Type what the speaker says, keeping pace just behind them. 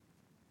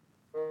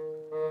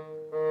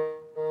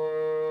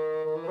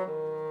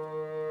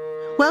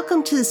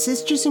Welcome to the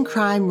Sisters in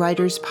Crime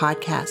Writers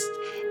Podcast.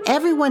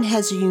 Everyone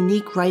has a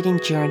unique writing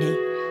journey,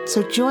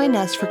 so join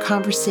us for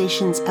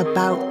conversations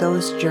about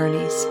those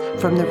journeys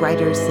from the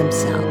writers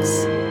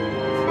themselves.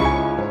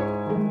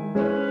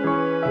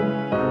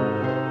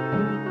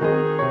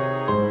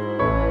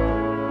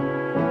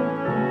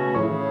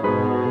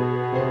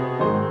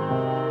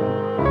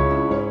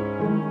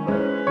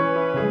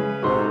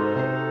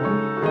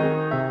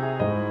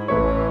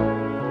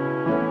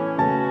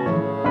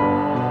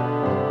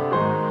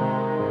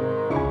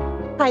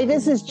 Hi,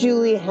 this is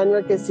Julie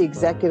Henricus, the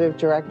Executive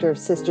Director of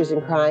Sisters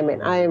in Crime,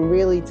 and I am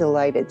really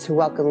delighted to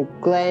welcome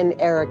Glen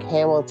Erik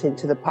Hamilton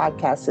to the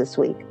podcast this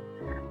week.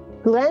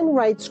 Glen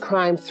writes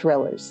crime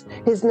thrillers.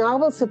 His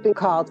novels have been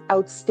called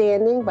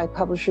Outstanding by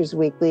Publishers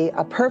Weekly,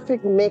 a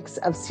perfect mix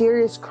of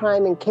serious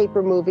crime and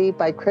caper movie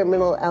by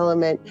Criminal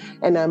Element,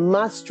 and a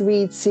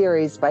must-read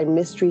series by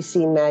Mystery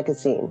Scene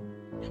magazine.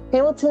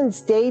 Hamilton's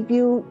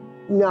debut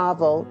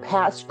novel,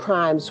 Past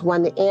Crimes,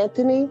 won the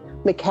Anthony,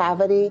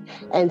 McCavity,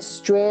 and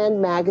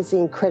Strand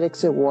Magazine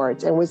Critics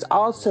Awards and was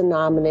also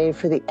nominated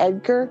for the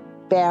Edgar,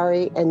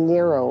 Barry, and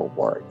Nero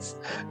Awards.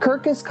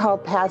 Kirkus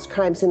called Past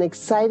Crimes an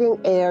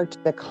exciting heir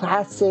to the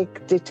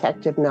classic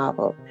detective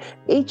novel.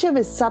 Each of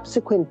his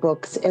subsequent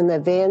books in the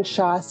Van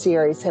Shaw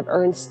series have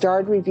earned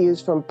starred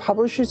reviews from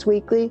Publishers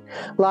Weekly,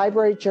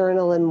 Library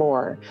Journal, and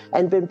more,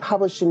 and been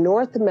published in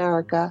North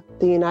America,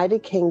 the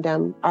United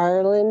Kingdom,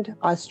 Ireland,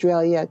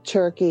 Australia,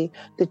 Turkey,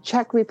 the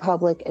Czech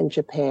Republic, and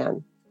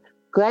Japan.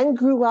 Glen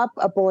grew up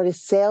aboard a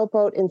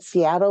sailboat in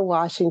Seattle,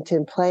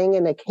 Washington, playing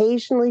and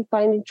occasionally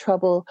finding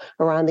trouble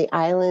around the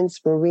islands,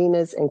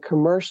 marinas, and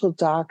commercial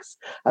docks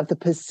of the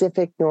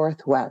Pacific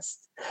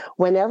Northwest.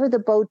 Whenever the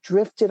boat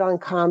drifted on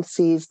calm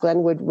seas,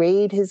 Glen would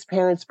raid his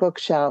parents'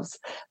 bookshelves,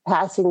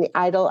 passing the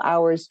idle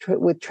hours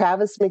with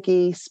Travis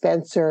McGee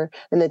Spencer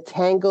and the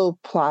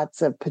tangled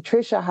plots of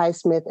Patricia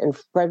Highsmith and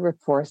Frederick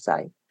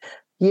Forsyth.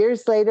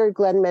 Years later,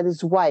 Glen met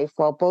his wife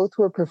while both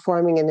were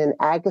performing in an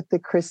Agatha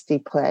Christie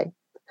play.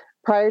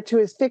 Prior to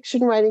his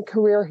fiction writing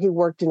career, he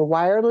worked in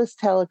wireless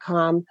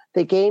telecom,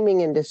 the gaming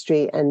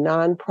industry, and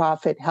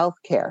nonprofit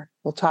healthcare.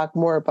 We'll talk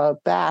more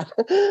about that.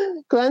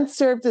 Glen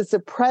served as the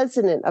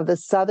president of the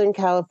Southern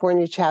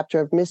California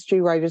chapter of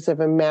Mystery Writers of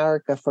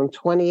America from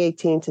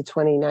 2018 to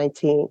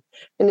 2019,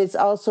 and is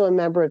also a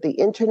member of the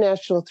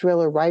International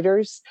Thriller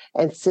Writers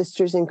and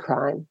Sisters in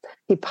Crime.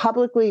 He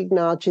publicly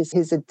acknowledges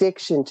his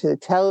addiction to the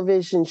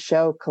television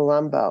show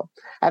Columbo.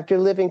 After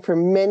living for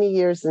many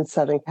years in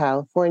Southern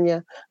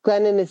California,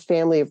 Glen and his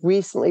family have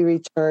recently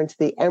returned to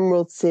the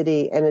Emerald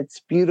City and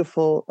its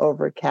beautiful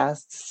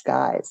overcast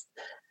skies.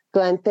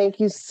 Glen, thank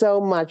you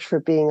so much for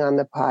being on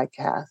the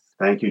podcast.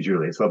 Thank you,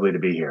 Julie. It's lovely to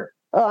be here.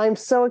 Oh, I'm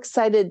so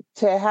excited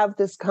to have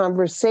this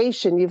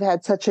conversation. You've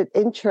had such an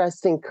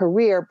interesting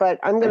career, but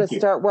I'm going to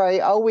start where I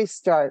always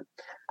start.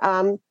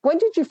 When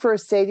did you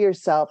first say to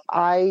yourself,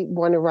 I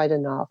want to write a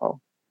novel?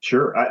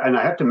 Sure. And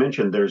I have to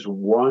mention, there's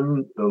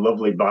the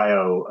lovely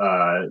bio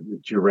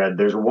that you read,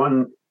 there's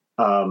one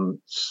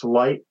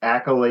slight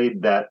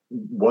accolade that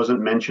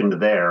wasn't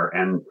mentioned there.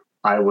 And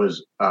I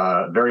was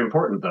very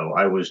important, though.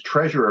 I was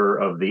treasurer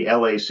of the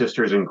LA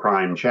Sisters in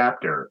Crime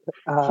chapter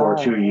for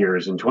 2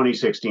 years in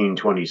 2016,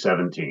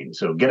 2017.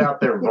 So get out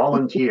there,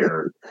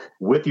 volunteer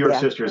with your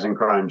Sisters in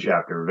Crime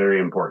chapter. Very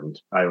important.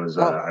 I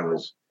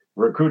was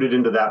recruited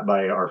into that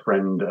by our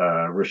friend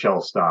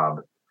Rochelle Staub,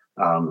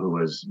 who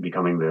was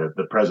becoming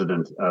the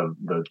president of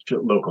the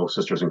local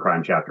Sisters in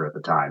Crime chapter at the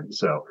time.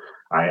 So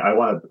I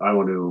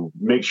want to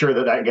make sure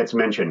that gets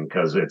mentioned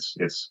because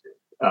it's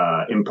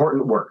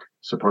important work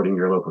supporting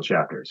your local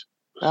chapters.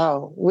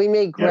 Oh, we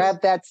may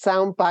grab that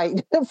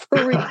soundbite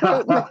for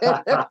recruitment.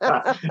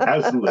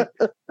 Absolutely.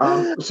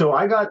 So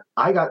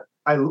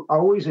I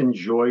always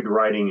enjoyed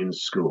writing in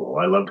school.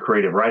 I loved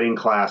creative writing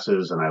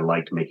classes, and I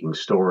liked making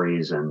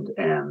stories and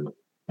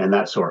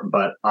that sort.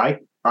 But I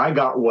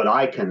got what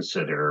I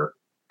consider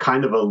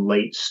kind of a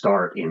late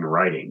start in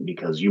writing,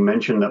 because you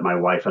mentioned that my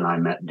wife and I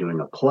met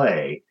doing a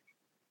play.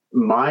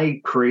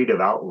 My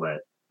creative outlet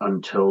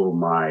until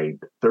my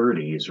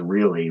 30s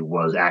really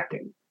was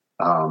acting.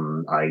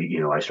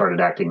 I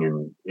started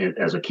acting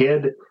as a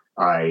kid.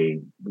 I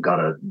got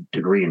a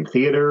degree in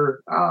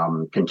theater,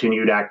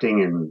 continued acting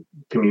in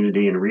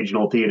community and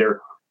regional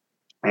theater,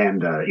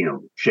 and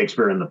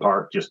Shakespeare in the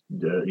Park. Just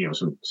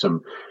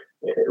some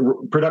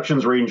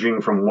productions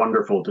ranging from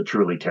wonderful to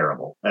truly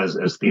terrible, as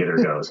theater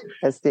goes.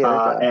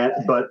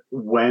 But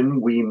when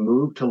we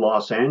moved to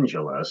Los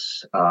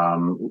Angeles,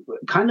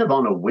 kind of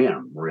on a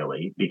whim,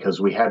 really,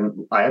 because I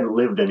hadn't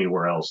lived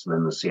anywhere else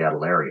than the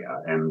Seattle area,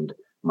 and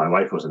my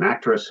wife was an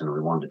actress, and we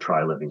wanted to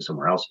try living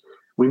somewhere else.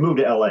 We moved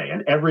to LA,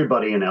 and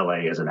everybody in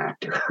LA is an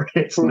actor.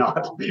 It's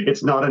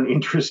not an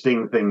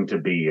interesting thing to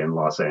be in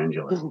Los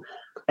Angeles,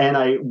 and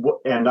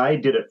I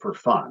did it for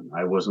fun.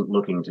 I wasn't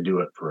looking to do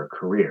it for a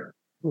career.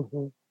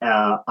 Mm-hmm.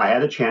 I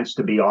had a chance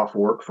to be off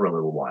work for a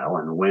little while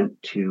and went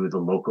to the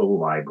local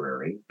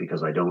library,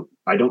 because I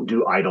don't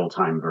do idle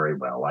time very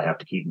well. I have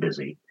to keep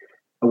busy.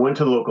 I went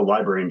to the local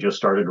library and just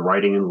started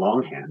writing in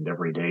longhand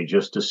every day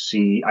just to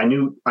see. I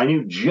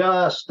knew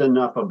just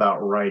enough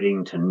about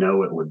writing to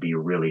know it would be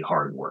really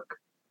hard work.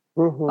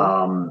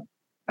 Um,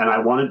 and I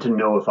wanted to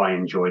know if I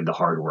enjoyed the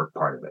hard work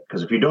part of it.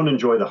 Because if you don't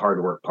enjoy the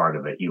hard work part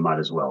of it, you might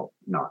as well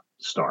not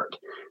start.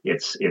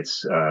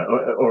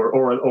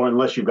 Or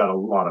unless you've got a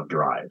lot of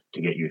drive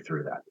to get you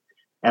through that.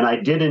 And I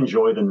did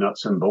enjoy the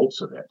nuts and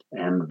bolts of it,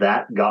 and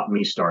that got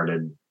me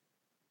started.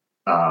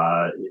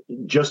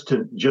 Just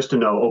to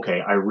know,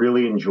 okay, I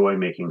really enjoy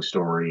making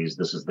stories.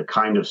 This is the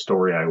kind of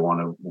story I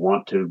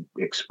want to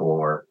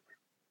explore,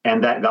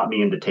 and that got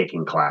me into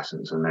taking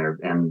classes,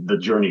 and the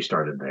journey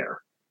started there.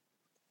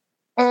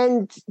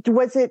 And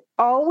was it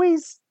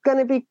always going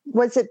to be?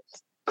 Was it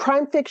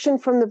crime fiction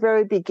from the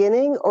very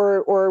beginning,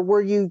 or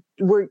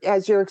were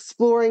as you're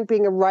exploring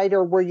being a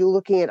writer, were you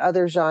looking at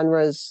other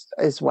genres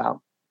as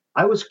well?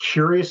 I was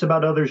curious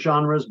about other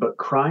genres, but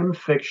crime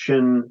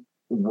fiction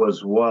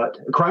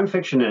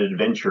and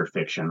adventure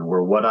fiction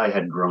were what I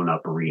had grown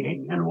up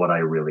reading and what I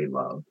really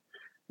loved.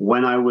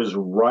 When I was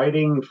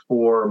writing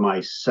for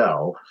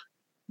myself,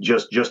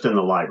 just in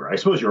the library, I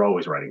suppose you're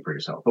always writing for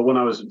yourself, but when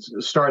I was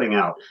starting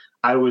out,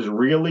 I was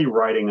really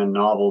writing a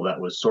novel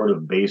that was sort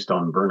of based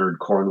on Bernard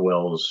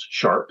Cornwell's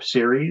Sharp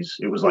series.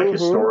 It was like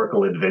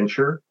historical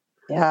adventure.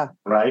 Yeah.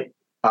 Right.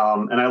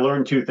 And I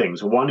learned two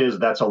things. One is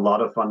that's a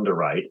lot of fun to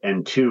write.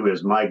 And two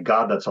is, my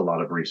God, that's a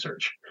lot of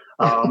research.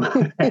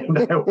 And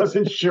I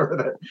wasn't sure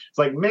that it's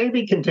like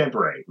maybe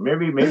contemporary.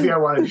 Maybe I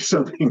want to do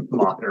something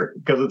modern,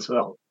 because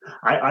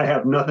I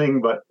have nothing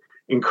but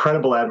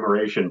incredible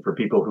admiration for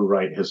people who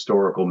write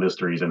historical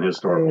mysteries and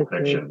historical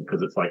fiction,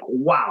 because it's like,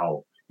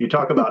 wow, you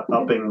talk about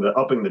upping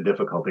the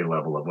difficulty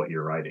level of what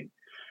you're writing.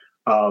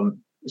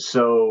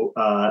 So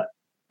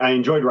I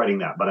enjoyed writing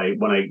that, but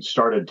when I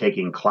started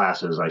taking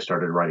classes, I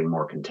started writing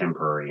more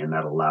contemporary, and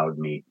that allowed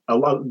me a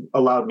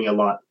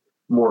lot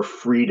more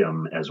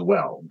freedom as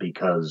well,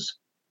 because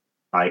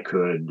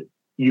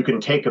you can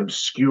take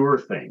obscure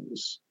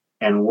things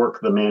and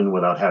work them in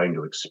without having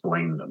to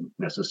explain them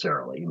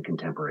necessarily in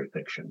contemporary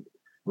fiction,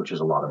 which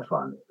is a lot of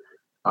fun.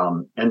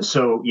 And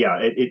so, yeah,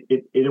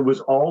 it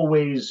was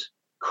always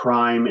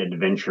crime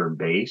adventure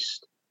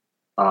based.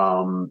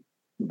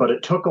 But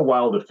it took a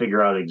while to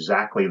figure out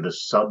exactly the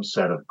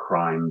subset of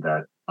crime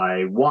that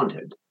I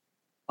wanted.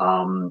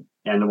 And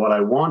what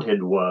I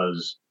wanted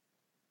was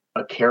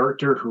a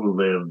character who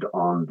lived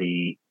on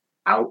the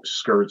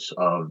outskirts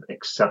of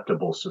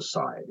acceptable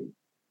society.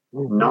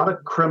 Not a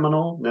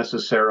criminal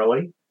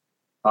necessarily,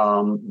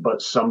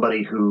 but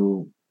somebody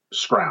who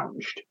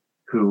scrounged,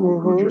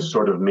 who just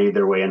sort of made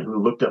their way, and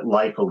who looked at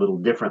life a little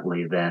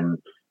differently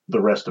than the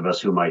rest of us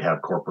who might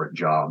have corporate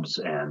jobs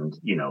and,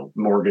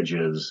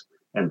 mortgages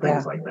and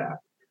things like that.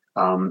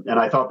 And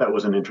I thought that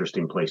was an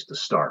interesting place to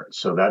start.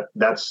 So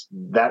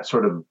that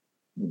sort of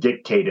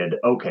dictated,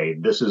 okay,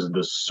 this is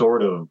the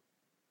sort of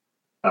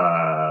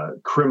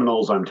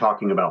criminals I'm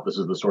talking about. This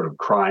is the sort of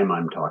crime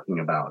I'm talking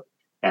about.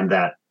 And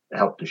that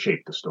helped to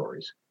shape the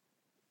stories.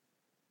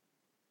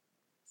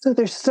 So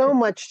there's so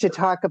much to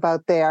talk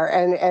about there,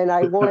 and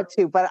I want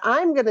to, but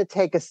I'm going to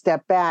take a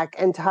step back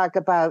and talk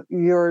about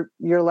your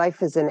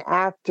life as an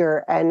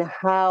actor and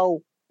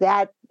how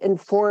that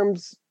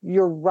informs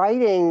your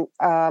writing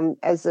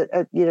as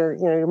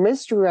your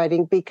mystery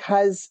writing,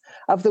 because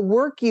of the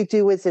work you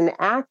do as an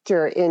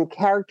actor in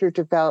character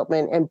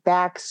development and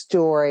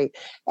backstory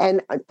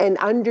and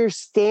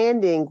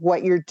understanding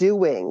what you're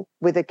doing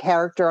with a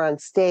character on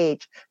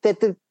stage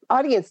that the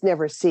audience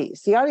never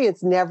sees. The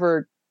audience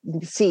never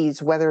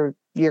sees whether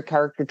your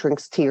character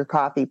drinks tea or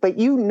coffee, but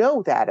you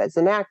know that as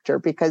an actor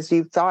because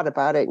you've thought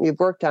about it and you've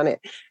worked on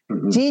it.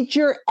 Did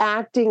your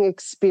acting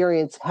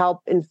experience help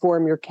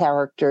inform your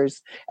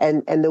characters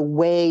and the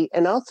way,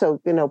 and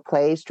also,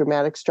 plays,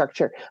 dramatic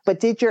structure, but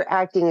did your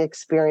acting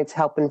experience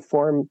help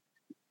inform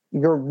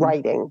your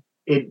writing?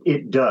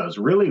 It does.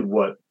 Really,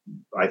 what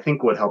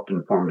helped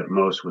inform it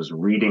most was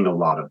reading a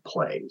lot of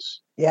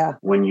plays. Yeah.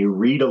 When you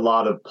read a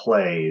lot of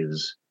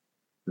plays,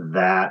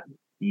 that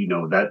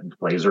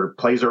plays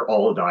are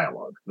all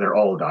dialogue. They're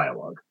all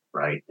dialogue,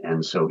 right?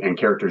 And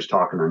characters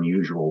talk in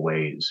unusual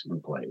ways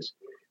in plays.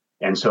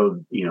 And so,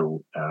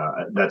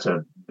 that's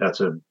a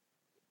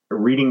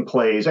reading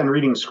plays, and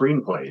reading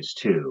screenplays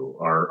too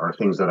are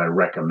things that I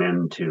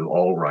recommend to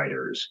all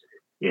writers,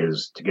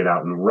 is to get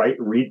out and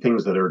read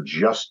things that are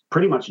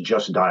pretty much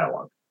just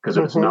dialogue. Because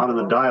if it's not in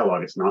the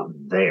dialogue, it's not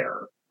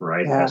there,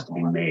 right? Yeah. It has to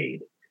be made.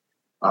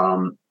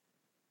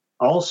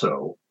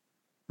 Also,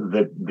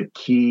 the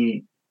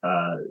key,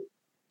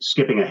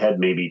 skipping ahead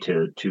maybe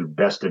to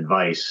best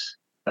advice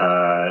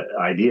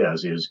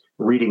ideas, is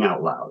reading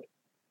out loud.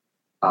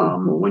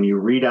 When you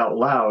read out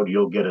loud,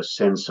 you'll get a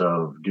sense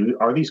of,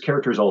 are these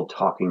characters all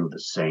talking the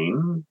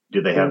same?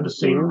 Do they have the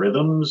same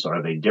rhythms?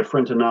 Are they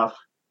different enough?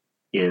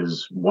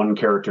 Is one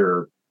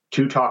character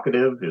too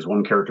talkative? Is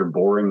one character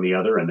boring the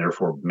other, and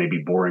therefore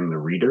maybe boring the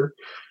reader?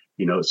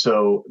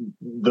 So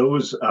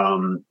those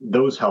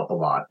help a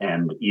lot.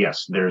 And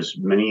yes, there's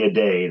many a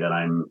day that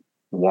I'm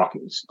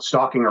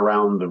stalking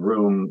around the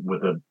room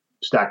with a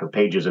stack of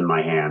pages in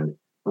my hand,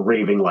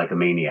 raving like a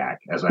maniac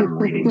as I'm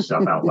reading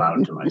stuff out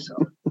loud to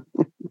myself.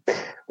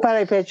 But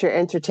I bet you're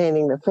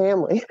entertaining the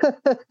family.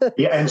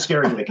 Yeah, and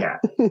scaring the cat.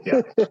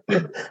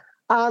 Yeah.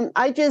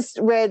 I just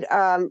read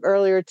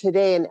earlier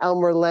today an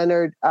Elmer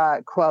Leonard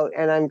quote,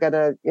 and I'm going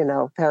to,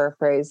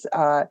 paraphrase.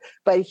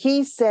 But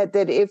he said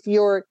that if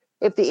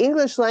the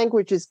English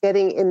language is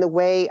getting in the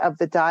way of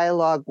the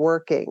dialogue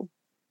working,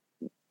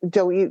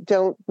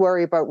 don't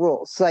worry about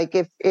rules. Like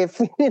if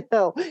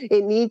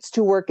it needs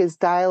to work as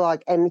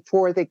dialogue and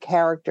for the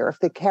character. If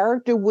the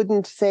character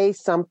wouldn't say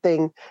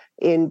something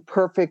in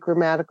perfect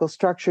grammatical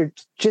structure,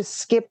 just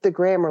skip the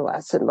grammar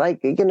lesson.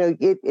 Like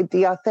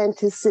the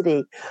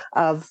authenticity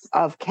of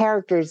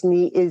characters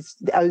is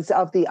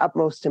of the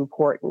utmost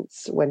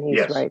importance when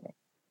he's writing.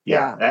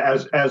 Yeah.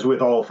 As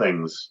with all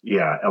things,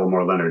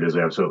 Elmore Leonard is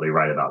absolutely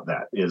right about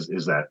that.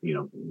 Is that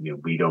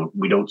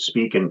we don't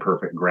speak in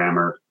perfect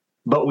grammar.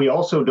 But we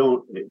also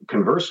don't,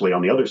 conversely,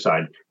 on the other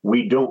side,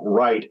 we don't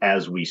write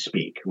as we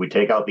speak. We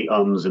take out the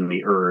ums and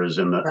the ers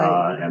and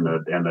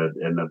the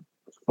and the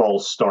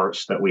false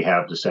starts that we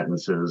have to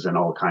sentences and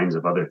all kinds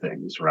of other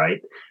things, right?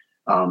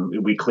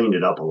 We cleaned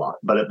it up a lot.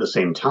 But at the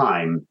same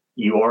time,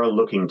 you are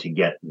looking to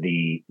get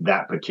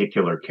that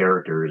particular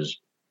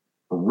character's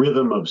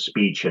rhythm of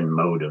speech and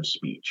mode of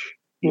speech.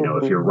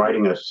 If you're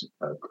writing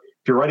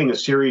a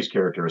series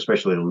character,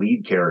 especially a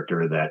lead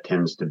character that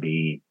tends to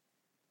be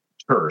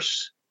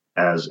terse,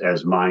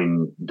 as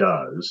mine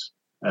does,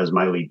 as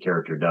my lead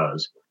character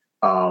does,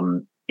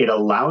 it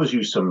allows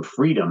you some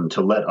freedom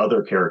to let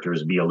other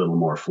characters be a little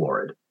more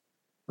florid,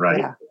 right?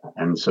 Yeah.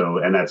 And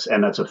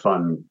that's a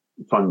fun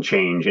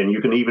change, and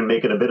you can even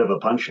make it a bit of a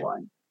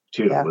punchline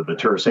too, with the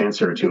terse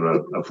answer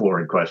to a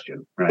florid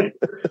question, right?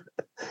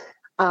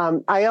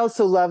 I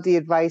also love the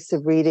advice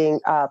of reading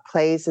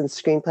plays and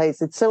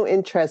screenplays. It's so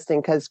interesting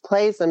because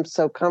plays I'm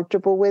so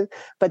comfortable with,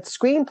 but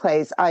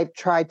screenplays I've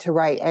tried to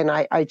write, and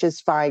I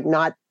just find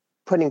not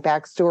putting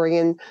backstory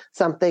in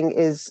something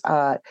is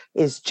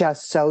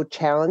just so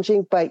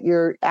challenging. But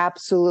you're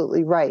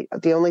absolutely right.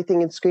 The only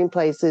thing in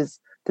screenplays is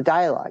the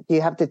dialogue.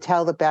 You have to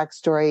tell the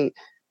backstory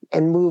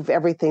and move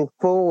everything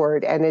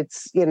forward. And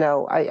it's,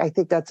 I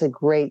think that's a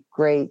great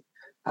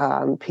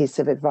piece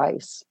of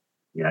advice.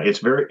 Yeah,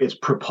 it's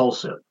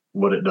propulsive.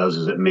 What it does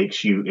is it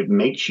makes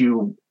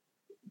you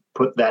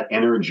put that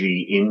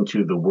energy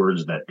into the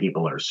words that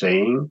people are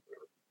saying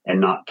and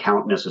not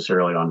count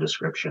necessarily on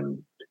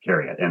description to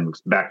carry it. And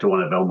back to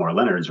one of Elmore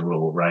Leonard's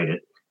rule, right?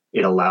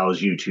 It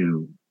allows you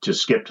to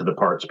skip to the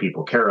parts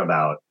people care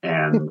about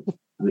and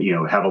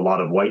have a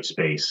lot of white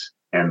space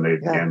and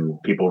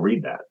people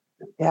read that.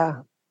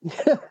 Yeah.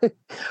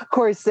 Of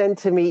course, then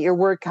to meet your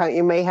word count,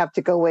 you may have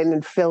to go in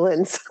and fill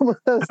in some of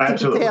those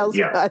details.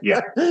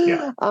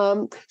 Yeah.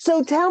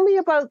 So tell me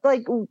about,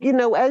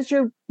 as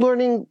you're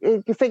learning,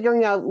 you're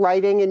figuring out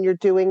writing and you're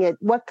doing it,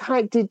 what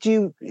kind, did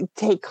you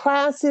take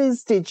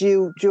classes? Did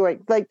you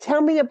join,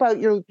 tell me about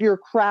your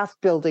craft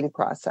building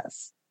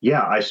process.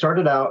 Yeah, I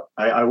started out,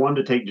 I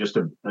wanted to take just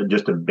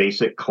a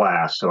basic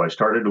class. So I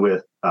started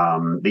with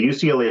the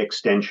UCLA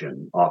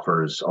Extension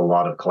offers a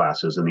lot of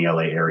classes in the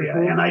LA area.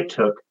 Mm-hmm.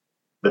 And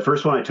the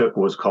first one I took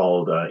was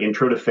called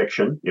Intro to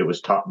Fiction. It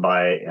was taught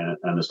by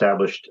an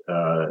established,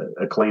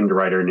 acclaimed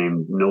writer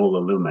named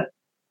Noel Alumet.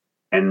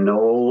 And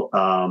Noel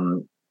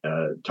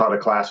taught a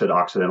class at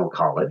Occidental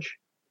College.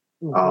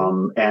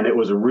 Mm-hmm. And it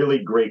was a really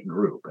great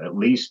group. At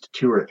least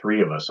 2 or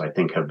 3 of us, I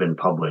think, have been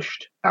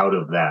published out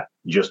of that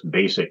just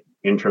basic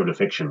Intro to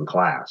Fiction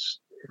class,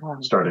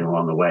 starting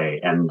along the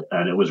way. And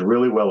it was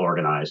really well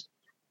organized.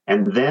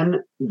 And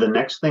then the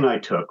next thing I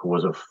took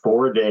was a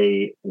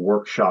 4-day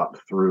workshop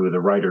through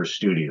the Writer's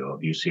Studio of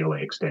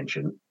UCLA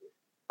Extension,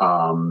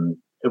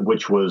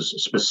 which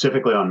was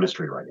specifically on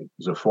mystery writing.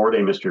 It was a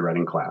 4-day mystery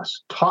writing class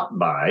taught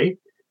by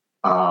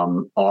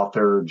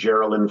author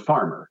Geraldine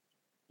Farmer.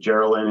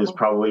 Geraldine is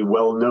probably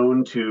well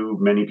known to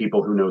many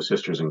people who know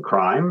Sisters in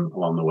Crime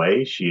along the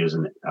way. She is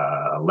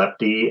a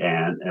Lefty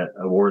and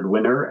award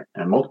winner,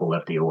 and multiple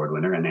Lefty award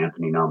winner, and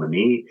Anthony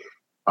nominee,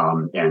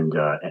 and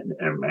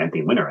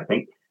Anthony winner, I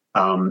think.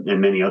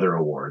 And many other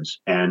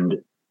awards, and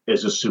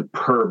is a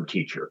superb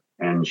teacher.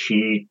 And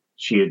she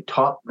had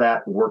taught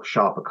that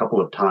workshop a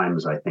couple of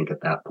times, I think, at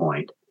that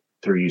point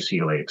through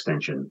UCLA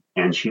Extension.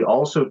 And she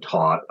also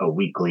taught a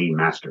weekly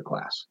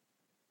masterclass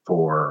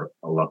for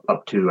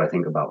up to, I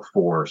think, about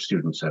 4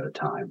 students at a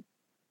time.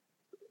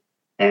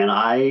 And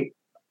I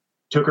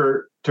took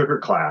her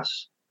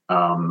class.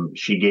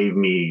 She gave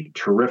me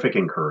terrific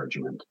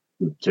encouragement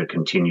to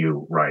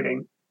continue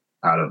writing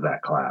out of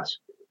that class.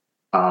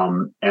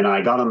 And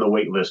I got on the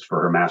wait list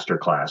for her master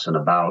class, and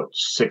about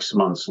 6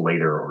 months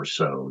later or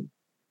so,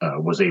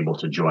 was able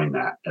to join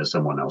that as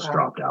someone else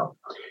dropped out.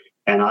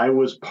 And I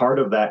was part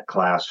of that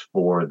class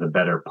for the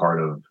better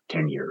part of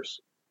 10 years.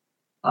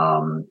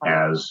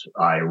 As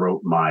I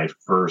wrote my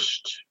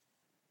first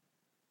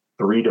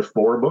 3 to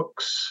 4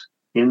 books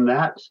in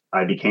that.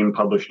 I became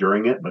published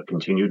during it, but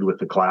continued with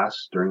the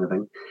class during the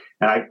thing.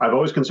 And I've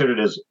always considered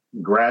it as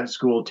grad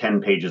school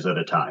 10 pages at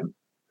a time.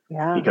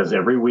 Yeah. because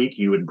every week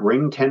you would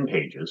bring 10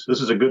 pages. This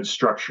is a good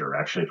structure,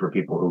 actually, for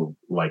people who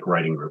like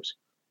writing groups.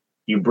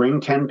 You bring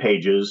 10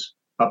 pages,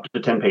 up to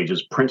 10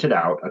 pages, printed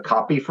out, a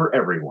copy for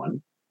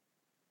everyone.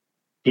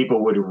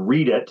 People would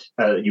read it.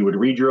 You would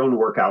read your own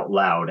work out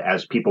loud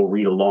as people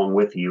read along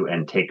with you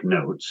and take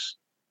notes.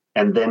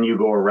 And then you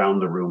go around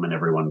the room and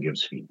everyone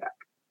gives feedback.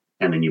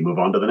 And then you move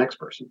on to the next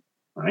person,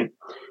 right?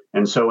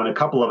 And so in a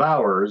couple of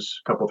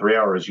hours, 3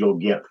 hours, you'll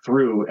get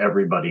through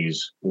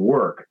everybody's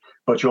work,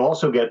 but you'll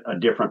also get a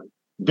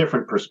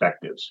different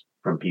perspectives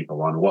from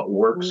people on what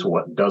works,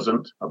 what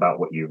doesn't, about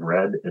what you've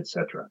read,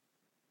 etc.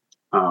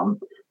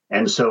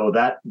 And so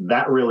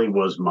that really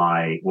was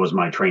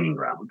my training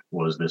ground,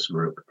 was this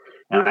group.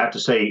 And I have to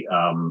say,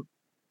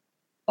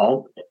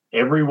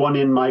 everyone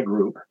in my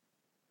group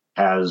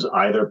has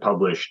either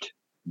published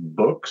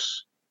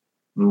books,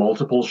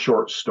 multiple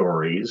short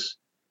stories,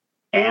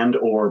 and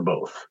or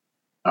both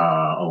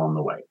along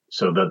the way.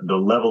 So the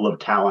level of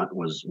talent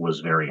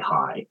was very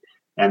high,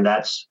 and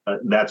that's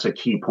a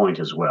key point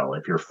as well.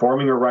 If you're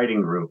forming a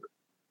writing group,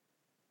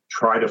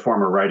 try to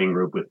form a writing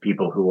group with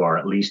people who are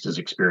at least as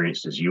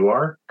experienced as you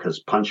are, because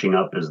punching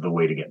up is the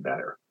way to get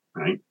better,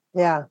 right?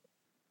 Yeah.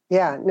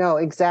 Yeah, no,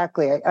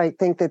 exactly. I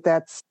think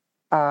that's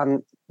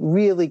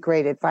really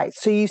great advice.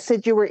 So you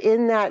said you were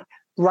in that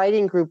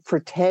writing group for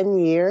 10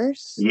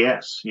 years?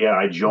 Yes. Yeah.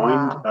 I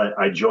joined,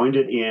 I joined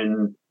it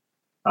in,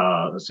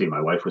 let's see,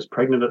 my wife was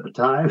pregnant at the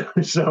time.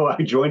 So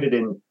I joined it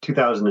in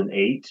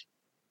 2008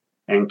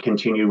 and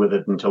continued with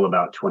it until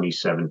about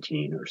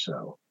 2017 or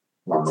so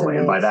along the way.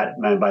 And by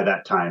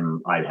that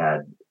time, I'd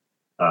had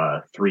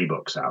 3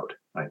 books out,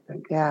 I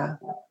think. Yeah.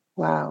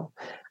 Wow.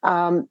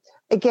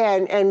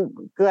 Again, and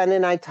Glenn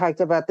and I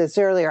talked about this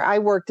earlier. I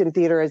worked in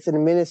theater as an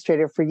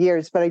administrator for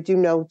years, but I do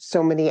know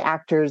so many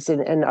actors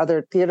and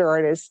other theater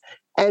artists.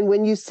 And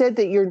when you said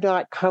that you're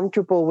not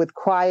comfortable with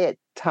quiet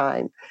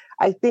time,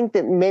 I think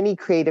that many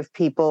creative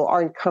people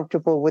aren't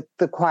comfortable with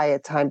the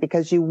quiet time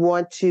because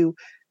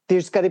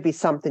there's got to be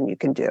something you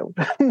can do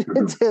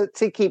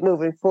to keep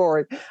moving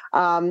forward.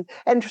 And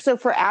so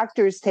for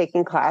actors,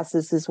 taking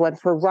classes is one.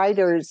 For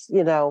writers,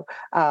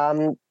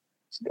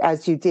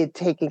 as you did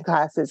taking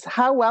classes,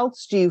 how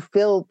else do you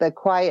fill the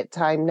quiet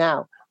time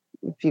now?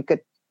 If you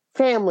could,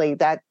 family,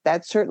 that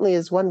certainly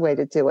is one way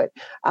to do it.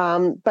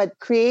 But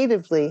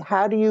creatively,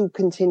 how do you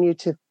continue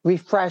to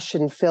refresh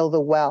and fill the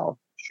well?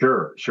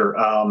 Sure.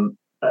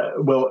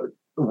 Well,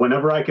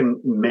 whenever I can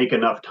make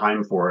enough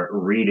time for it,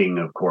 reading,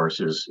 of course,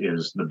 is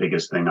the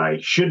biggest thing I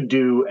should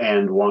do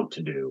and want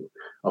to do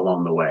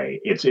along the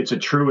way. It's a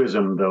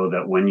truism, though,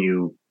 that when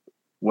you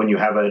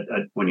have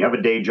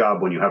a day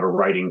job, when you have a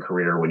writing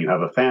career, when you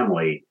have a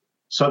family,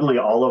 suddenly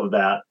all of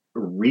that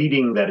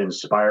reading that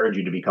inspired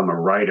you to become a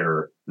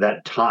writer,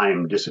 that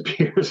time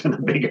disappears in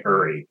a big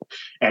hurry.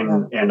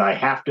 And I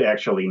have to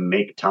actually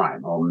make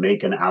time. I'll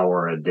make an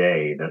hour a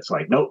day that's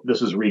like, nope,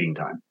 this is reading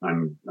time.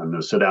 I'm going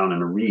to sit down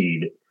and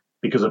read,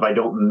 because if I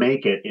don't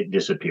make it, it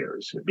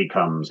disappears. It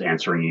becomes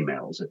answering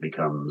emails. It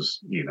becomes,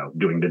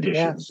 doing the dishes.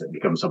 Yes. It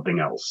becomes something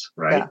else,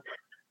 right?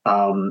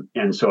 Yeah.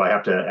 And so I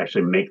have to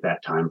actually make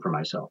that time for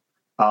myself.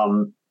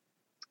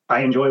 I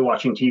enjoy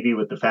watching TV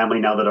with the family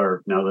now that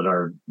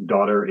our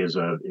daughter is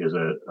a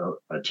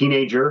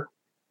teenager.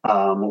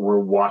 We're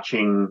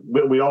watching.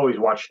 We always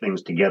watch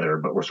things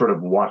together, but we're sort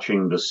of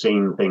watching the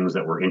same things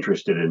that we're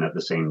interested in at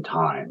the same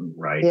time,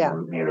 right? Yeah.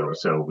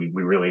 So we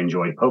really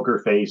enjoyed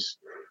Poker Face,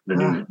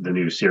 the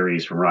new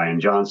series from Ryan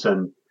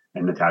Johnson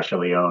and Natasha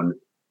Lyonne.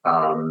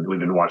 We've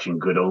been watching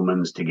Good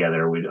Omens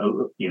together.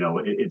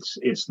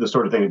 It's the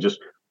sort of thing that just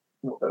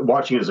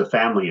watching it as a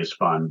family is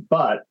fun,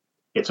 but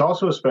it's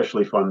also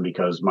especially fun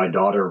because my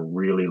daughter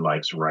really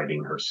likes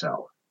writing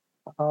herself.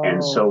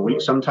 And so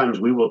sometimes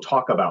we will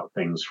talk about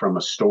things from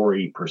a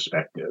story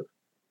perspective,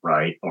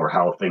 right? Or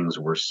how things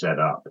were set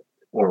up,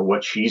 or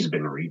what she's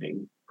been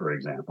reading, for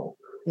example.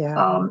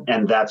 Yeah.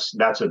 And that's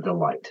a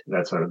delight.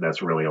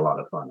 That's really a lot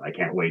of fun. I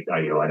can't wait.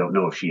 I don't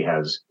know if she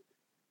has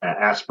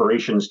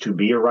aspirations to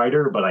be a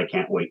writer, but I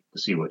can't wait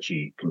to see what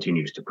she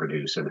continues to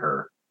produce in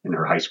her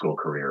high school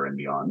career and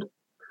beyond.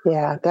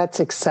 Yeah,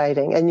 that's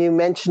exciting. And you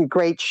mentioned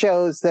great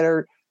shows that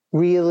are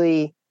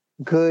really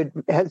good.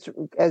 As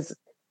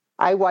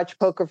I watched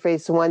Poker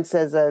Face once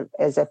as a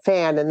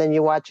fan, and then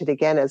you watch it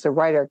again as a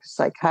writer. It's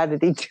like, how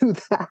did he do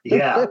that?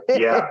 Yeah.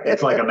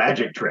 It's like a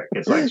magic trick.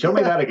 It's like, show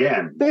me that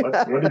again.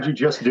 What did you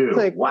just do? It's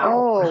like, wow.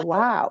 Oh,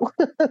 wow.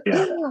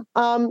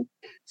 Yeah.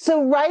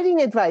 So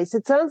writing advice,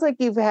 it sounds like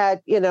you've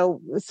had,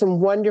 some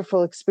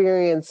wonderful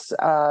experience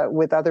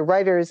with other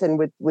writers and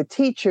with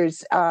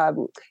teachers.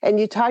 And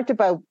you talked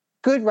about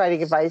good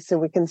writing advice, and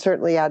we can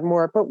certainly add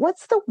more. But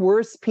what's the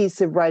worst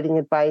piece of writing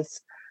advice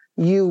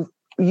you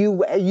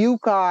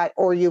got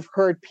or you've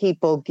heard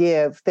people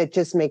give that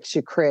just makes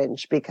you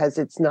cringe because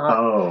it's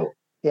not?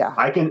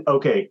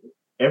 Okay.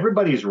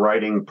 Everybody's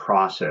writing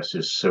process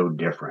is so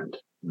different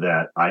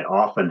that I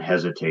often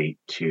hesitate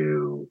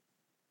to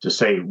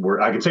say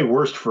I can say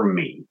worst for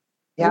me.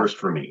 Yeah.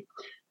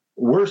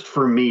 Worst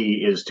for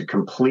me is to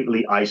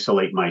completely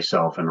isolate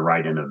myself and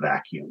write in a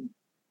vacuum,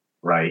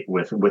 right?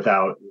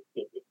 Without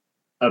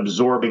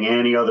absorbing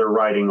any other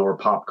writing or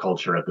pop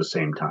culture at the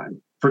same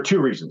time for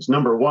two reasons.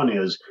 Number one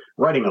is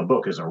writing a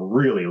book is a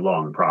really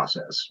long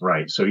process,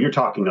 right? So you're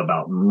talking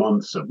about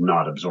months of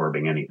not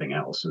absorbing anything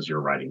else as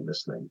you're writing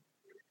this thing.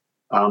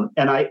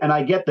 And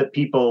I get that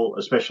people,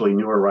 especially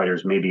newer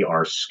writers, maybe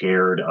are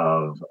scared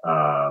of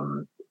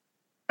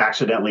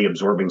accidentally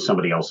absorbing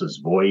somebody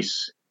else's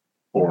voice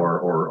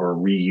or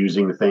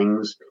reusing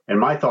things. And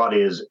my thought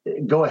is,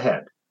 go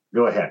ahead,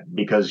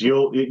 because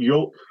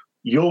you'll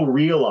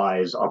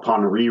realize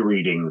upon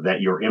rereading that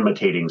you're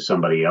imitating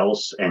somebody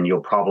else, and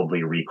you'll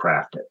probably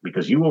recraft it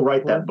because you will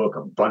write that book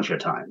a bunch of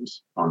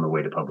times on the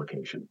way to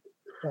publication.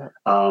 Yeah.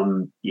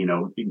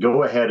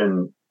 Go ahead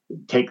and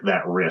take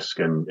that risk.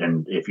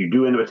 And if you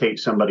do imitate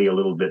somebody a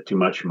little bit too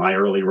much, my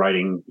early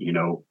writing,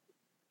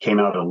 came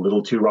out a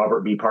little too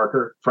Robert B.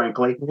 Parker,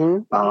 frankly,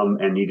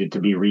 and needed to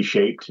be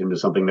reshaped into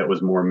something that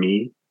was more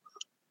me.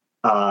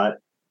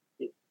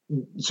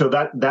 So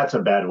that's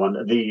a bad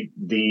one.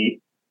 The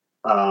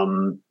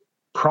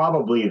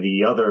probably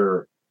the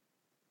other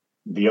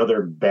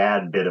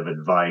bad bit of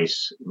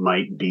advice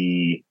might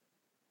be,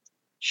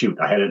 shoot,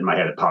 I had it in my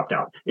head, it popped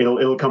out.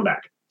 It'll come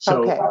back.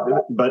 So, okay.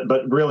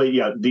 But really,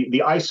 yeah,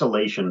 the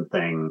isolation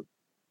thing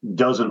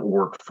doesn't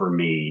work for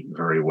me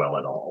very well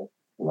at all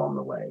along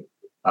the way.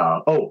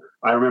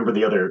 I remember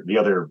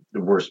the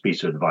worst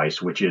piece of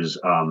advice, which is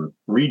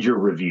read your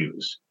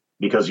reviews,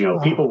 because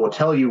people will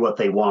tell you what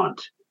they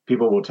want.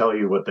 People will tell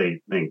you what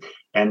they think.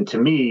 And to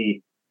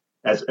me,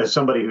 as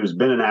somebody who's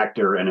been an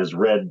actor and has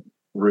read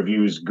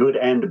reviews, good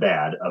and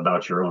bad,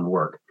 about your own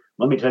work,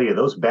 let me tell you,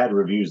 those bad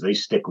reviews, they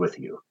stick with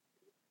you.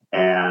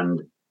 And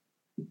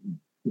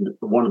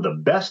one of the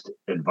best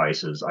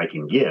advices I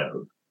can give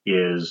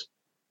is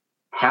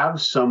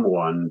have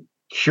someone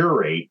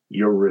curate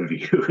your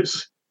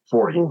reviews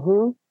for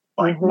you.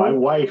 My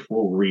wife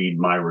will read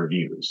my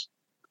reviews.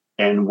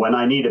 And when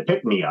I need a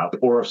pick-me-up,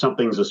 or if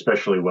something's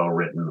especially well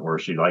written, or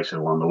she likes it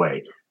along the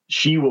way,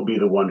 she will be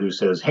the one who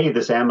says, hey,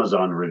 this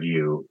Amazon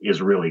review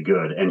is really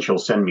good, and she'll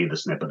send me the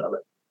snippet of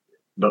it.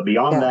 But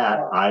beyond that,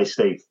 I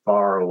stay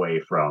far away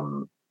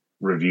from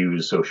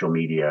reviews, social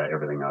media,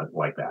 everything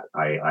like that.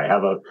 I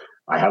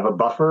have a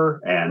buffer,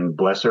 and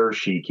bless her,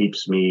 she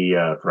keeps me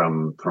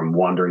from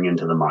wandering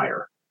into the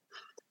mire.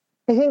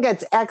 I think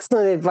that's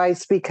excellent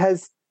advice,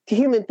 because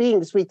human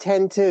beings, we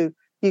tend to,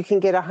 you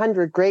can get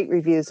 100 great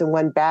reviews and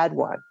one bad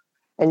one,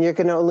 and you're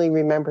going to only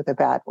remember the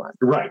bad one.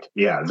 Right.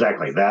 Yeah,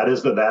 exactly. That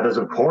is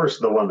of course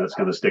the one that's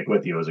going to stick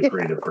with you as a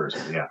creative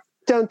person. Yeah.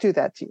 Don't do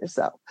that to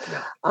yourself.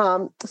 Yeah.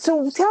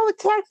 So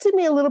talk to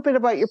me a little bit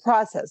about your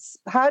process.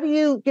 How do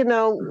you,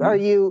 are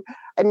you,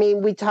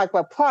 we talk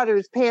about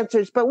plotters,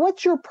 pantsers, but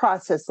what's your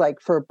process like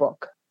for a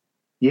book?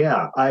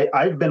 Yeah,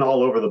 I've been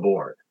all over the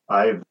board.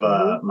 I've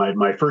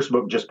my first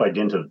book, just by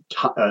dint of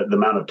the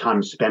amount of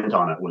time spent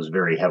on it, was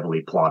very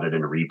heavily plotted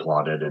and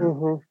replotted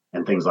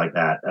and things like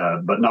that,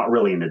 but not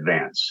really in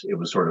advance. It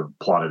was sort of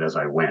plotted as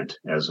I went,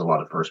 as a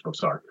lot of first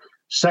books are.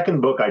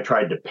 Second book, I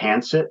tried to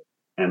pants it,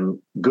 and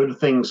good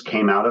things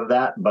came out of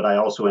that, but I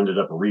also ended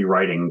up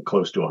rewriting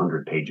close to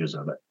 100 pages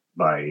of it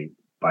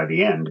by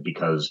the end,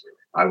 because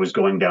I was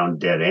going down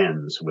dead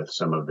ends with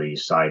some of the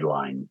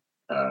sideline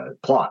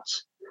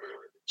plots.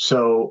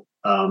 So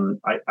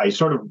I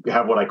sort of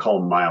have what I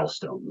call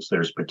milestones.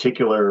 There's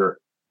particular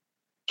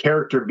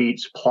character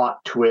beats,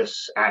 plot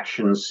twists,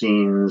 action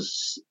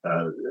scenes,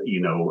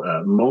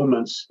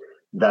 moments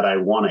that I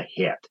want to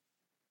hit.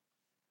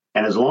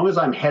 And as long as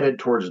I'm headed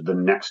towards the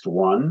next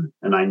one,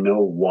 and I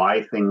know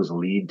why things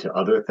lead to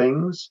other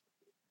things,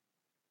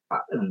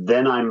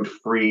 then I'm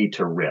free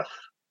to riff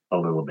a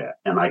little bit,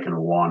 and I can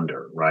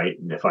wander. Right?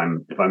 If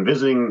I'm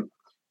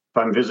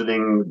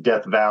visiting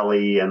Death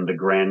Valley and the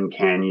Grand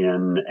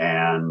Canyon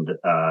and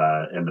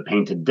the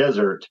Painted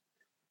Desert,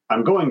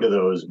 I'm going to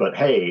those. But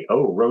hey,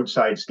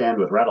 roadside stand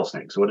with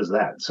rattlesnakes. What is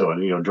that? So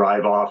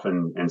drive off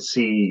and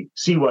see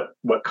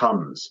what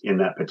comes in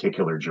that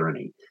particular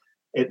journey.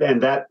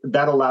 And that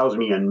allows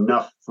me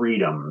enough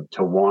freedom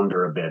to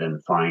wander a bit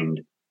and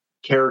find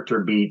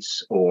character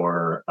beats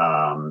or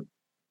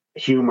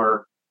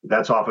humor.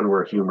 That's often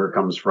where humor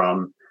comes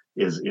from,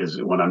 is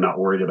when I'm not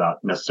worried about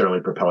necessarily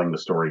propelling the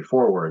story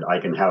forward. I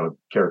can have a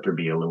character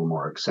be a little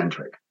more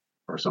eccentric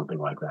or something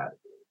like that.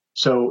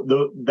 So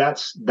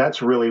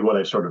that's really what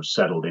I've sort of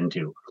settled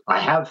into.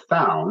 I have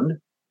found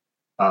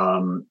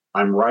I'm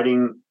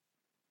writing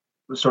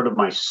sort of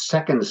my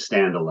second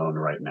standalone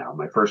right now.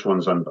 My first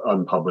one's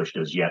unpublished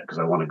as yet, because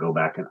I want to go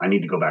back and I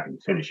need to go back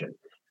and finish it.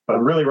 But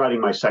I'm really writing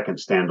my second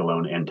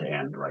standalone end to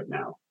end right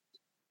now.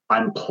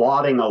 I'm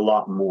plotting a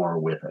lot more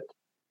with it,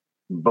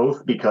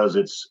 both because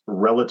it's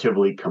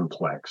relatively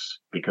complex,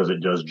 because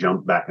it does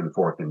jump back and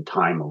forth in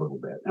time a little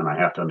bit, and I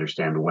have to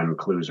understand when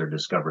clues are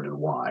discovered and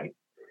why.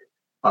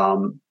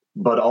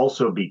 But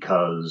also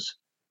because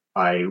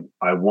I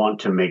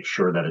want to make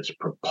sure that it's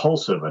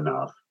propulsive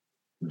enough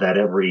that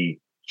every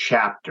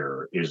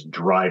chapter is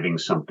driving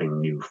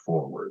something new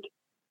forward.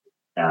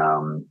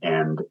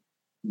 And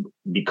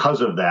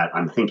because of that,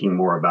 I'm thinking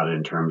more about it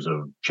in terms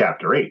of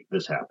chapter 8,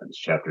 this happens,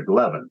 chapter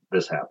 11,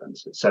 this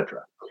happens,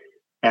 etc.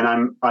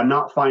 and I'm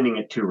not finding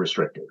it too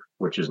restrictive,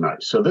 which is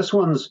nice. So this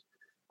one's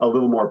a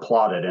little more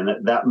plotted, and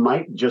that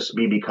might just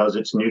be because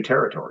it's new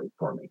territory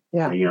for me.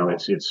 Yeah.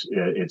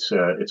 It's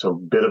a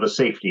bit of a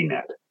safety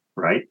net,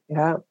 right?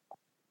 Yeah.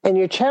 And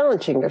you're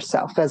challenging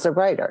yourself as a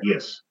writer.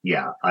 Yes.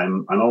 Yeah.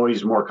 I'm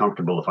always more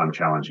comfortable if I'm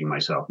challenging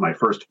myself. My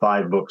first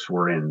 5 books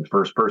were in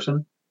first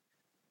person.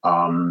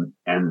 And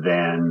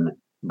then,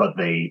 but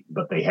they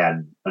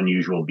had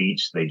unusual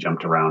beats. They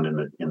jumped around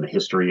in the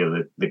history of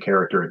the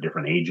character at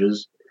different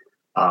ages.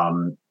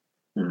 Then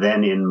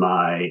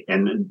I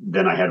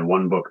had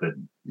one book that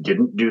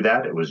didn't do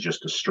that. It was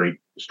just a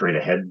straight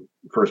ahead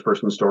first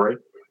person story.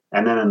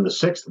 And then in the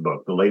 6th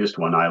book, the latest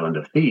one, Island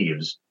of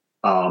Thieves,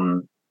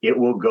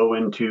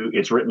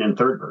 it's written in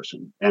third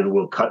person and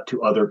will cut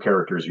to other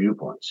characters'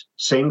 viewpoints.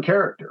 Same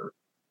character,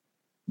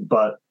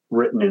 but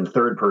written in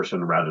third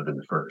person rather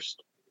than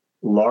first.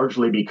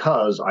 Largely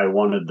because I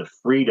wanted the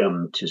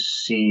freedom to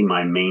see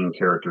my main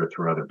character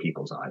through other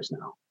people's eyes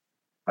now.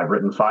 I've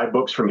written 5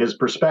 books from his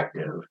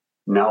perspective.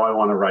 Now I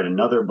want to write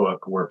another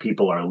book where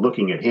people are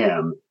looking at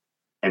him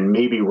and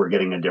maybe we're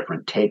getting a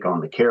different take on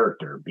the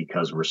character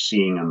because we're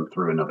seeing him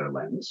through another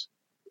lens.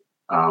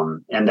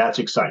 And that's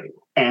exciting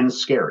and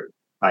scary.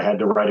 I had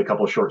to write a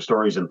couple of short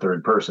stories in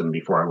third person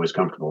before I was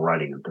comfortable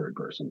writing in third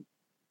person.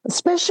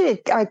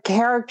 Especially a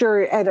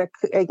character and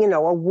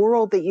a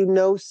world that you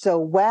know so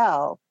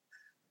well,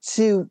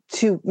 to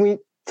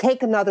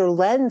take another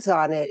lens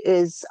on it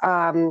is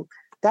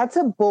that's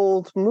a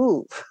bold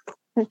move.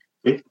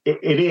 It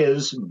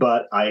is,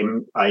 but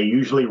I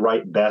usually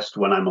write best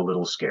when I'm a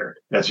little scared,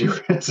 as you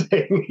were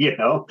saying.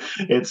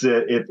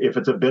 If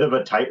it's a bit of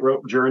a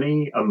tightrope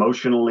journey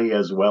emotionally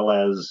as well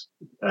as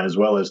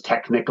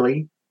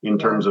technically in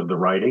terms of the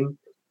writing,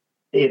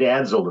 it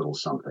adds a little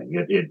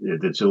something.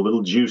 It's a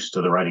little juice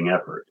to the writing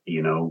effort.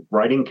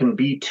 Writing can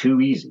be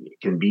too easy. It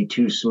can be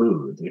too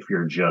smooth if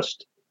you're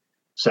just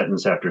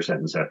sentence after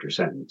sentence after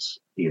sentence.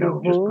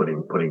 Just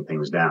putting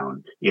things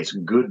down. It's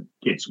good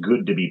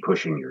to be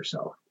pushing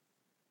yourself.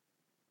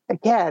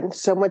 Again,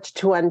 so much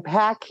to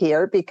unpack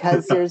here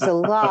because there's a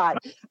lot.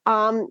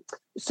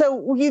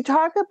 So you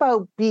talk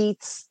about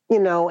beats,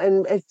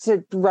 and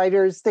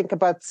writers think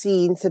about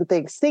scenes and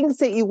things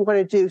that you want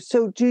to do.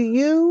 So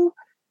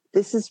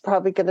this is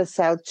probably going to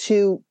sound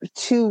too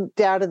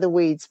down in the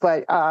weeds,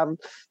 but,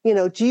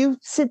 do you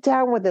sit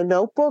down with a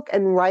notebook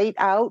and write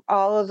out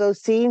all of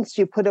those scenes?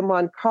 Do you put them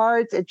on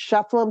cards and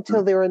shuffle them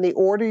till they're in the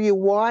order you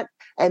want?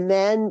 And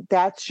then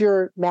that's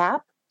your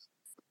map?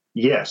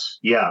 Yes.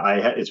 Yeah.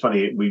 It's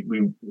funny. We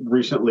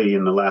recently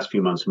in the last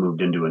few months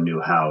moved into a new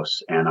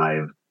house, and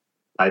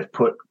I've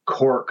put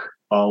cork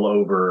all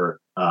over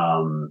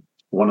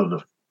one of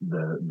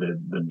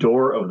the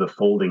door of the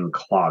folding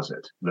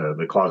closet.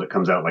 The closet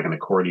comes out like an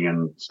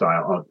accordion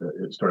style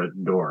sort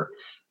of door.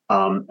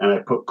 And I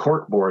put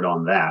cork board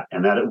on that,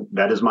 and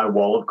that is my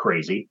wall of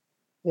crazy.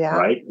 Yeah.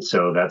 Right.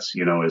 So that's,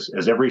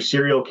 as every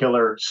serial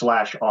killer /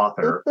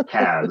 author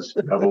has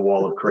of a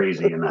wall of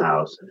crazy in the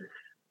house.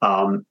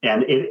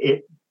 And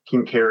it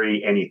can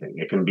carry anything.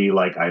 It can be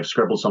like I've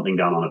scribbled something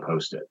down on a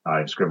Post-it.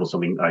 I've scribbled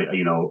something.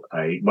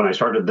 When I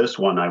started this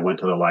one, I went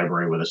to the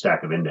library with a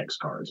stack of index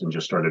cards and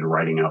just started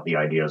writing out the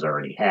ideas I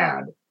already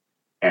had,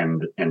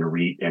 and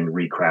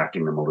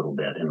recrafting them a little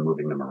bit and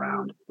moving them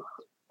around.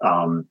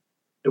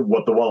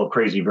 What the Wall of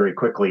Crazy very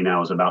quickly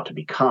now is about to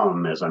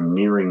become, as I'm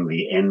nearing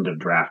the end of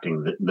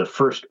drafting the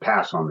first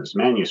pass on this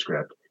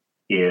manuscript,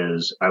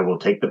 is I will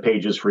take the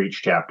pages for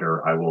each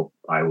chapter. I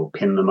will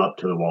pin them up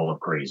to the Wall of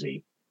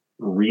Crazy,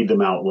 read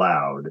them out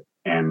loud,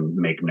 and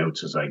make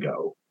notes as I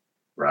go.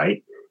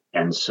 Right.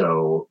 And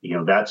so,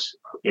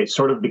 it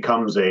sort of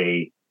becomes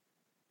a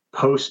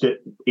Post-it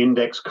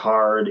index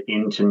card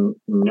into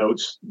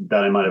notes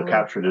that I might have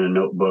captured in a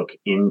notebook,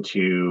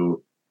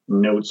 into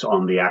notes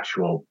on the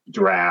actual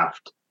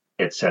draft,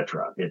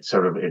 etc. It's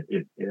sort of,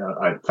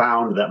 I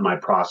found that my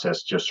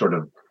process just sort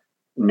of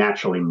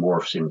naturally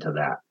morphs into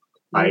that.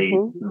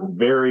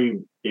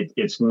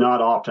 It's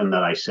not often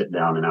that I sit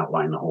down and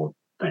outline the whole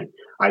thing.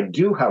 I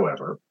do,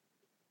 however,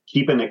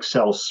 keep an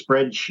Excel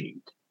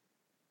spreadsheet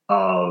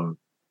of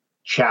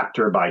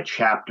chapter by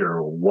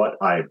chapter what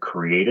I've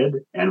created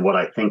and what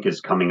I think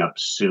is coming up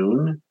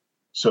soon,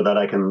 so that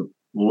I can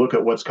look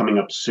at what's coming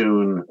up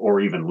soon or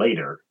even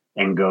later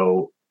and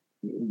go,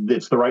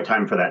 it's the right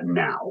time for that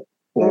now.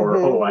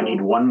 Or, I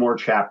need one more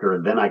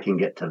chapter, then I can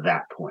get to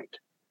that point.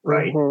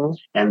 Right.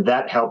 And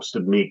that helps to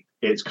make,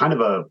 it's kind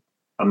of a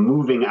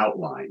moving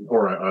outline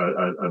or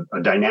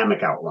a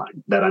dynamic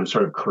outline that I'm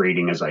sort of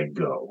creating as I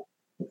go,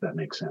 if that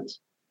makes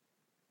sense.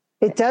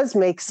 It does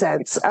make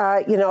sense.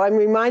 I'm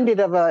reminded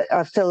of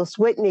a Phyllis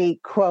Whitney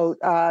quote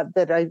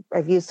that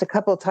I've used a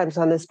couple of times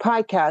on this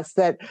podcast,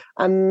 that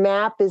a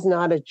map is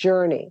not a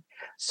journey.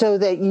 So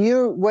that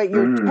what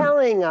you're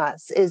telling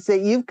us is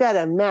that you've got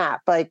a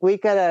map. Like, we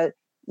got to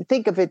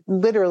think of it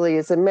literally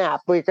as a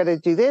map. We're going to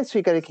do this.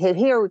 We're going to hit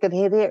here. We're going to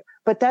hit here.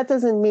 But that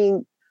doesn't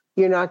mean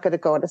you're not going to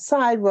go on a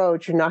side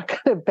road. You're not going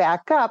to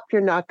back up.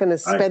 You're not going to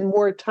spend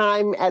more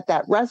time at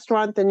that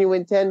restaurant than you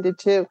intended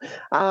to.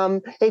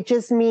 It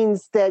just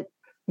means that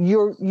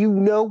you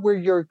know where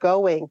you're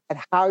going and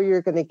how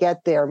you're going to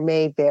get there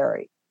may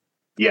vary.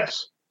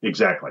 Yes,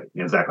 exactly.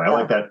 Exactly.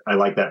 Yeah. I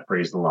like that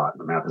phrase a lot.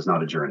 The math is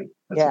not a journey.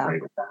 That's a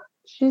great one.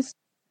 She's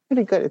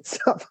pretty good at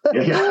stuff.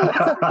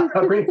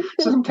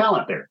 Some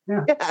talent there.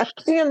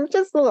 Yeah,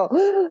 just a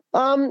little.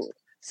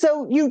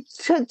 So you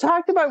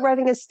talked about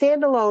writing a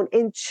standalone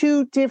in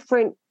two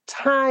different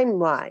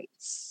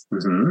timelines.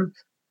 Mm-hmm.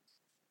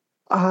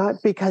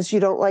 Because you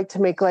don't like to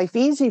make life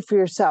easy for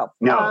yourself.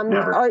 No,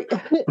 never.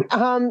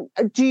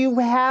 Do you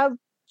have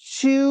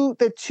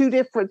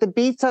the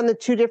beats on the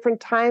two different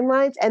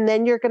timelines, and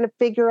then you're going to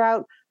figure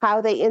out how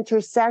they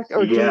intersect?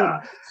 Or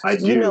I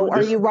do.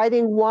 Are you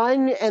writing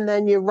one and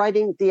then you're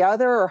writing the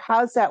other, or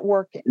how's that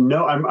working?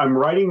 No, I'm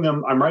writing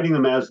them. I'm writing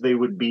them as they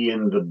would be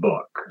in the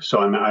book. So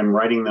I'm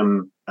writing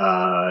them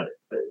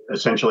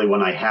essentially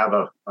when I have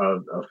a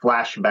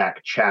flashback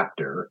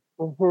chapter.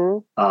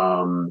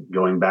 Mm-hmm.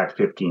 Going back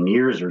 15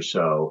 years or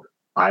so,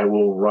 I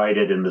will write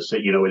it in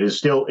it is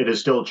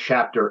still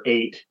chapter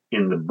 8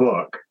 in the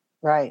book.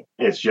 Right.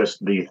 It's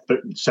just the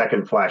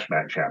second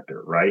flashback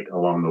chapter, right,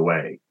 along the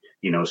way.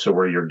 So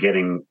where you're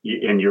getting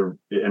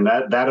and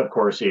that of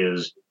course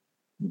is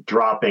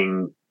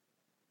dropping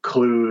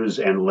clues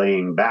and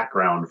laying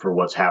background for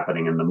what's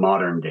happening in the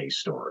modern day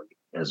story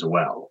as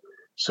well.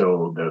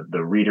 So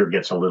the reader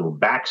gets a little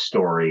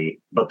backstory,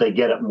 but they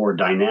get it more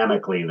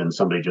dynamically than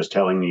somebody just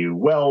telling you,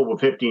 well,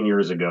 15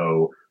 years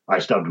ago, I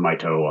stubbed my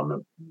toe on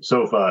the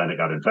sofa and it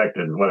got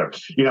infected and whatever.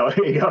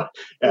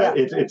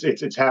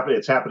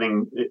 It's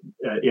happening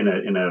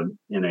in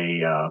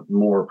a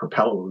more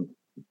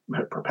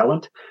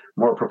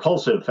more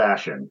propulsive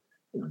fashion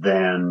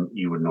than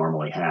you would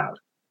normally have.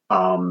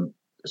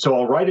 So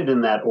I'll write it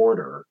in that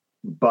order,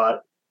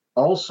 but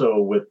also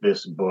with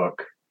this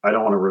book, I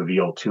don't want to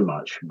reveal too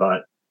much,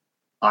 but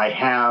I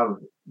have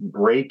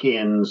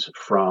break-ins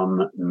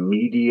from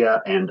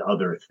media and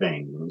other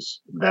things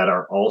that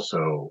are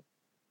also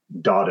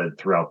dotted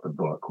throughout the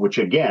book, which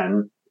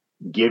again,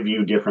 give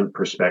you different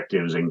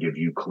perspectives and give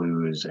you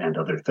clues and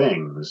other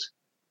things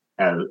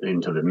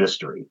into the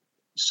mystery.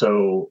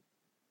 So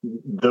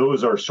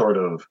those are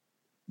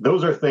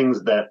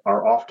things that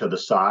are off to the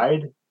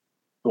side,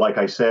 like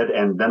I said,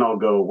 and then I'll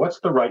go, what's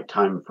the right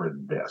time for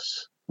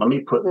this? Let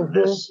me put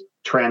this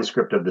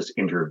transcript of this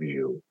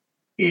interview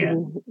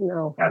in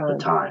at the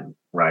time,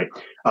 right?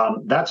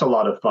 That's a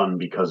lot of fun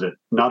because it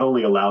not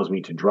only allows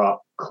me to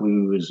drop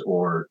clues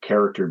or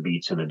character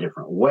beats in a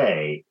different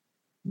way,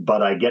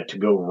 but I get to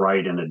go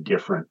write in a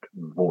different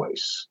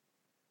voice.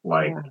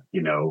 Like,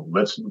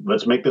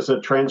 let's make this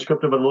a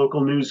transcript of a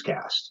local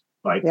newscast.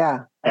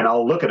 And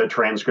I'll look at a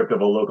transcript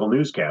of a local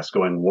newscast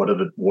going, what are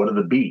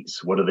the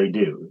beats? What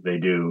do? They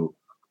do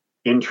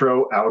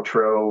intro,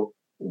 outro,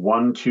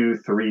 1, 2,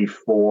 3,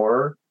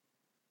 4,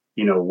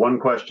 one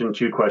question,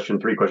 two question,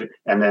 three question,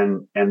 and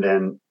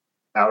then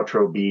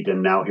outro beat.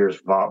 And now here's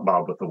Bob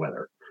with the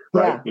weather.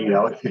 Right.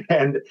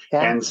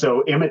 And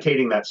so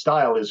imitating that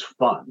style is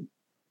fun.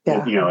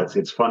 Yeah.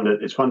 It's fun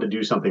to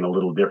do something a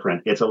little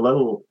different. It's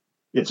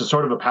a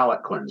sort of a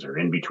palate cleanser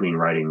in between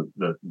writing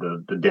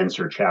the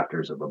denser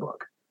chapters of a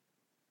book.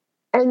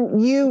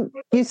 And you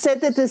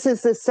said that this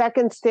is the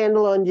second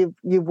standalone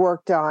you've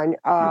worked on,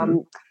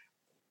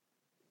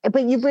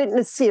 but you've written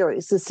a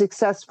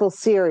successful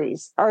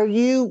series. Are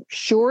you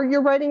sure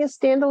you're writing a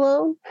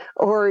standalone,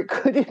 or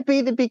could it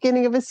be the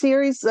beginning of a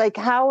series? Like,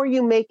 how are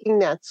you making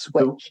that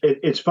switch?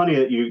 It's funny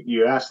that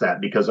you asked that,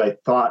 because I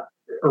thought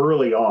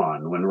early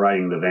on when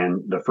writing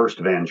the first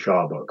Van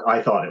Shaw book,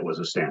 I thought it was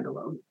a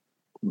standalone.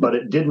 But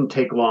it didn't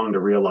take long to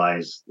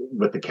realize,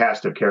 with the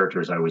cast of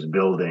characters I was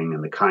building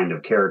and the kind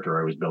of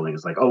character I was building,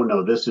 it's like, oh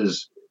no, this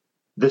is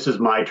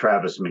my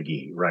Travis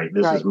McGee, right?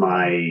 This is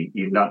my,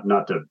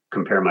 not to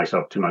compare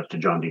myself too much to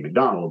John D.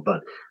 McDonald, but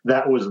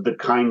that was the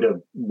kind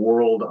of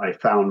world I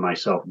found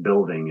myself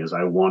building. Is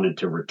I wanted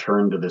to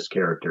return to this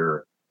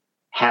character,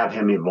 have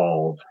him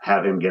evolve,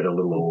 have him get a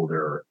little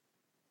older,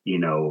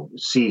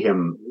 see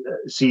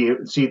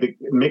the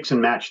mix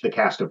and match the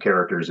cast of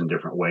characters in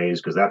different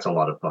ways, because that's a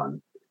lot of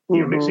fun.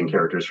 Mixing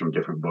characters from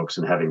different books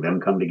and having them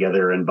come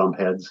together and bump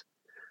heads.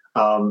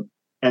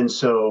 And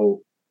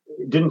so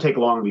it didn't take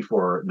long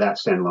before that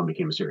standalone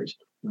became a series.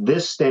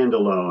 This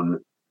standalone,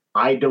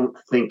 I don't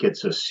think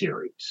it's a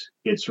series.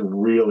 It's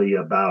really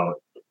about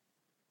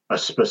a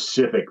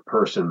specific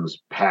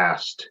person's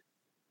past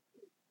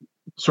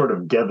sort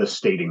of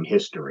devastating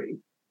history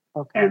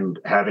and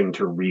having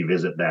to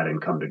revisit that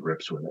and come to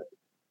grips with it.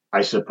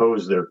 I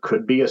suppose there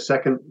could be a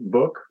second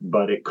book,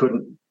 but it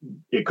couldn't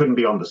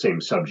be on the same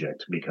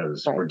subject,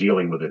 because we're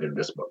dealing with it in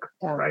this book,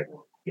 right?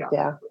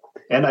 Yeah.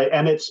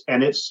 And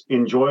it's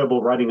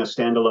enjoyable writing a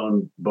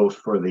standalone, both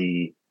for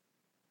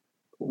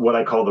what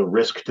I call the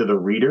risk to the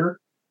reader,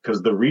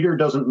 because the reader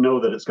doesn't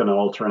know that it's going to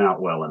all turn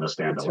out well in a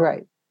standalone. That's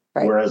right.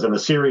 Whereas in a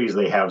series,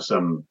 they have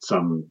some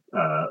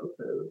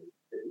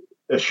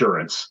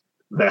assurance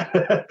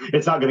that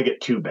it's not going to get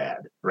too bad,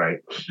 right?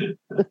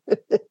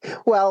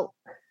 Well,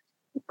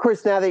 Of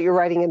course, now that you're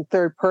writing in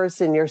third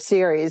person, your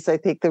series, I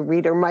think the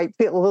reader might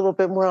feel a little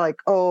bit more like,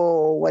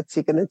 oh, what's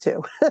he going to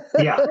do?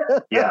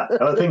 Yeah.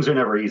 Things are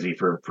never easy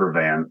for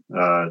Van.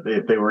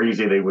 If they were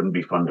easy, they wouldn't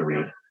be fun to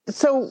read.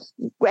 So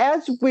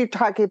as we're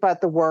talking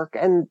about the work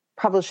and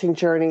publishing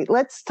journey,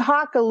 let's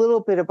talk a little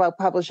bit about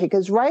publishing,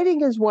 because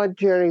writing is one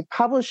journey,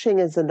 publishing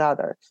is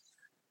another.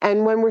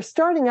 And when we're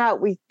starting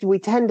out, we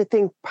tend to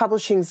think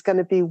publishing is going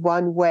to be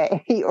one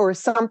way, or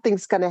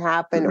something's going to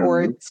happen,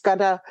 or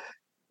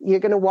you're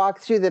going to walk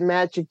through the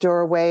magic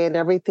doorway and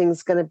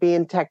everything's going to be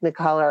in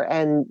Technicolor,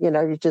 and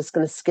you're just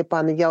going to skip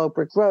on the yellow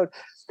brick road.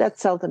 That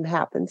seldom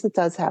happens. It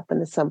does happen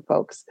to some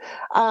folks.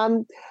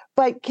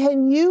 But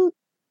can you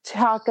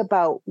talk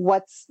about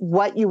what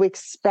you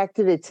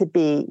expected it to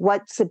be?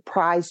 What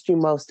surprised you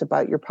most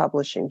about your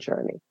publishing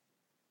journey?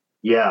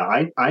 Yeah,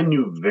 I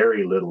knew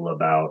very little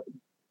about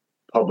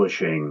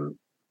publishing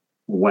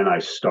when I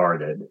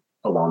started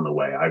along the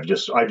way. I've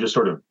just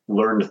sort of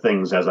learned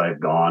things as I've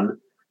gone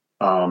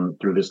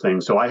through this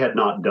thing. So I had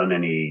not done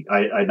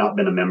I had not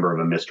been a member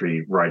of a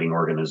mystery writing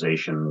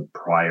organization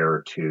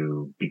prior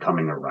to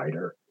becoming a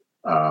writer.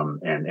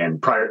 And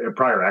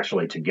prior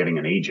actually to getting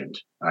an agent.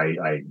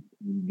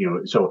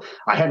 So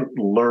I hadn't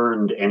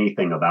learned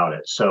anything about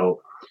it.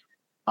 So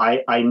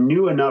I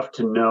knew enough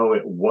to know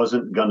it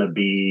wasn't going to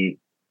be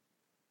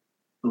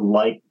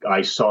like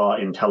I saw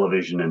in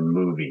television and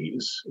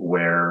movies,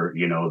 where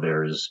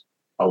there's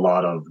a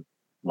lot of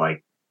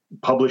like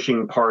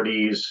publishing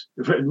parties,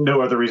 for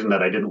no other reason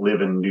that I didn't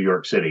live in New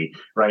York City,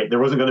 right? There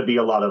wasn't going to be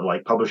a lot of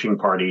like publishing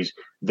parties.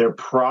 There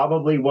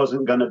probably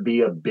wasn't going to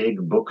be a big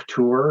book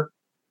tour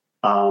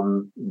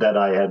that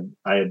I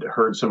had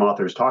heard some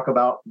authors talk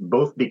about,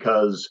 both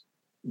because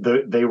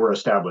they were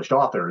established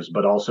authors,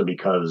 but also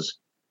because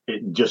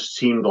it just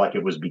seemed like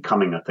it was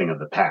becoming a thing of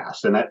the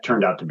past, and that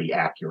turned out to be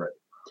accurate.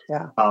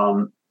 Yeah.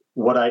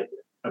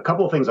 A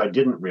couple of things I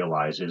didn't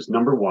realize is,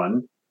 number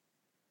one,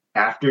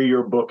 after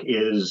your book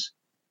is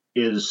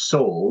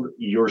sold,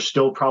 you're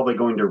still probably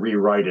going to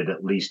rewrite it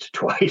at least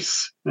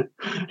twice.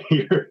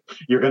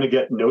 you're going to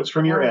get notes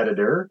from your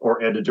editor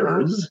or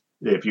editors,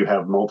 if you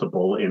have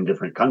multiple in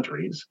different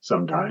countries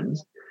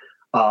sometimes.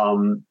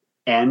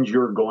 And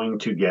you're going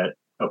to get,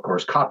 of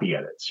course, copy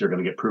edits. You're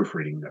going to get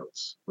proofreading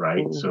notes,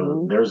 right? Mm-hmm.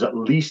 So there's at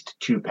least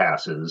 2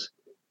 passes,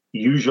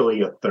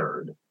 usually a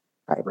third,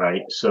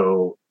 right?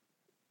 So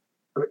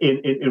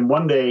in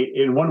one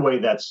way,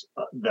 that's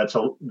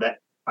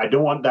I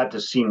don't want that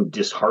to seem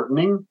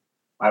disheartening.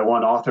 I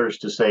want authors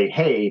to say,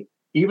 hey,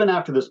 even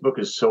after this book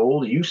is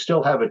sold, you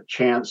still have a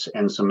chance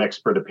and some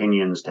expert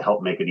opinions to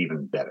help make it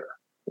even better.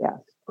 Yeah.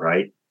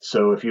 Right.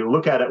 So if you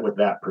look at it with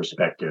that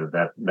perspective,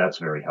 that's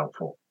very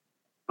helpful.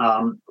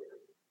 One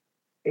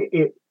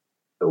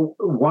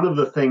of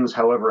the things,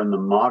 however, in the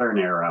modern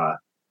era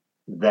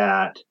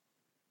that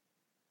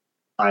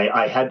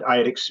I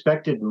had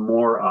expected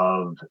more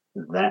of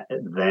that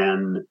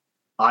than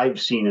I've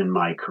seen in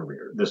my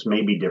career. This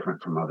may be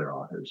different from other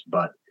authors,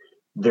 but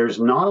there's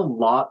not a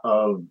lot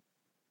of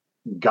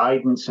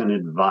guidance and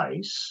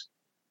advice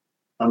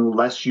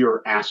unless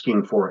you're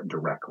asking for it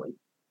directly.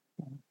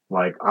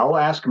 Like, I'll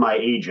ask my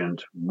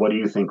agent, what do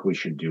you think we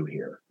should do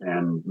here?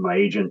 And my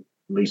agent,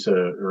 Lisa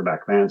Urbach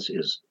Vance,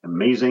 is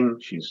amazing.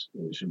 She's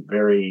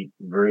very,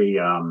 very,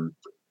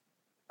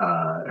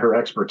 her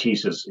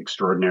expertise is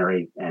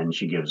extraordinary, and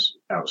she gives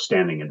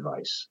outstanding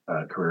advice,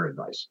 career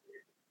advice.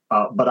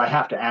 But I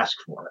have to ask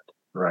for it,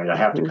 right? I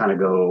have to kind of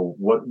go,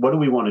 what do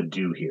we want to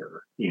do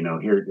here?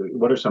 Here,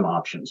 what are some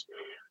options?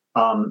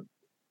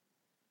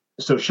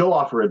 So she'll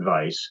offer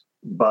advice,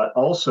 but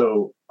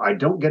also I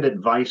don't get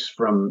advice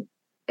from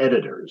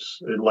editors.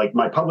 Like,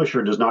 my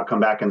publisher does not come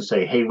back and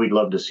say, hey, we'd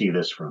love to see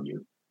this from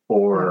you.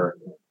 Or,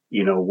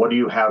 what do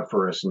you have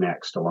for us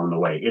next along the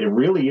way? It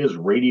really is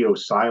radio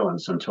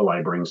silence until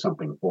I bring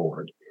something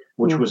forward,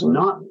 which was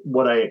not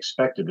what I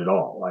expected at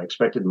all. I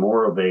expected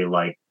more of a,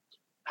 like,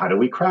 how do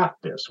we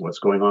craft this? What's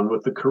going on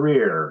with the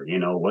career?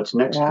 What's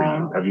next for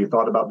you? Have you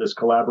thought about this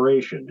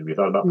collaboration? Have you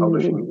thought about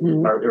publishing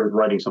or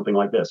writing something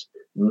like this?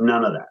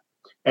 None of that.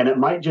 And it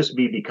might just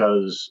be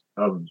because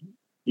of,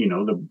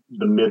 the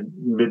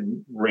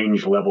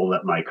mid-range level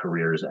that my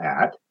career is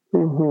at.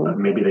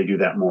 Maybe they do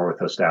that more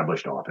with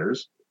established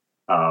authors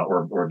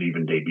or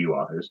even debut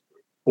authors.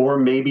 Or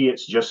maybe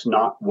it's just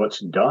not what's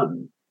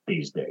done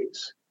these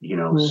days.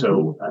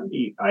 So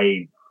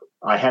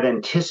I had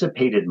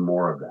anticipated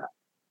more of that.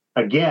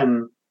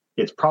 Again,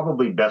 it's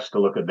probably best to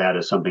look at that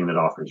as something that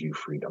offers you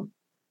freedom,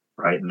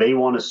 right? They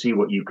want to see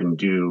what you can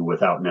do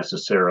without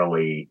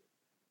necessarily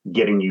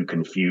getting you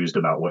confused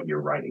about what you're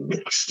writing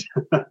next.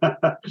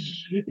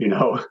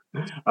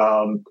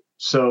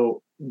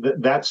 So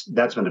that's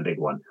been a big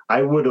one.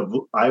 I would have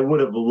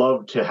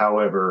loved to,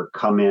 however,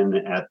 come in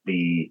at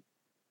the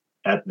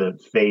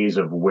phase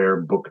of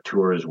where book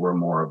tours were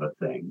more of a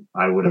thing.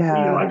 I would have,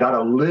 I got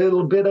a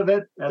little bit of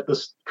it at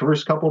the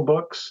first couple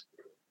books.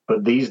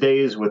 But these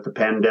days, with the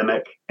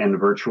pandemic and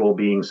virtual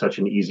being such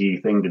an easy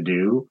thing to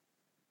do,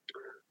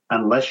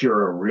 unless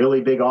you're a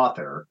really big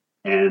author,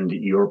 and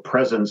your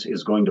presence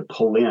is going to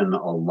pull in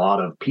a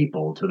lot of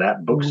people to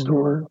that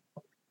bookstore.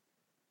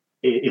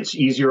 It's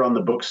easier on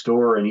the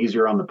bookstore and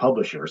easier on the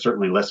publisher,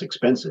 certainly less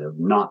expensive,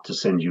 not to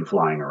send you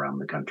flying around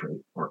the country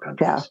or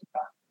countries.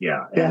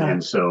 Yeah.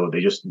 And so they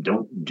just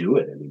don't do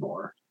it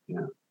anymore.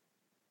 Yeah.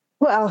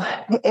 Well,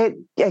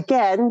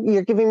 again,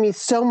 you're giving me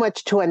so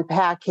much to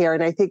unpack here,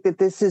 and I think that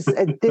this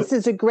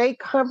is a great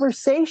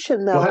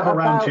conversation, though. We'll have a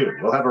round two.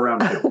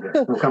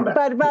 Yeah, we'll come back.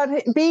 But about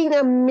being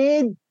a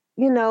mid,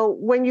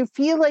 when you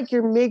feel like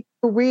you're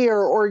mid-career,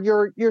 or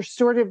you're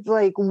sort of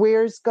like,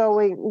 where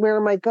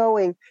am I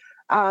going?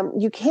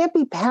 You can't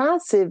be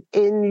passive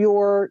in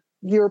your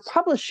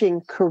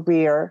publishing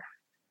career.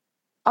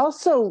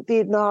 Also,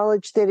 the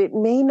knowledge that it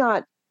may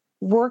not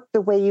work the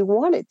way you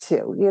want it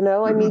to,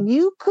 I mean,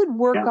 you could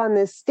work on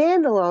this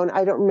standalone.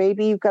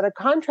 Maybe you've got a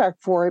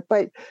contract for it,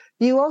 but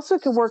you also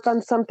could work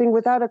on something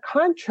without a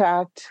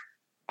contract,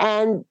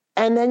 and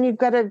then you've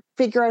got to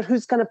figure out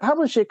who's going to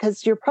publish it,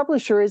 because your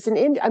publisher isn't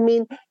in. I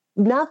mean,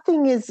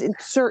 nothing is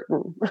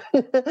certain.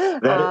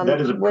 That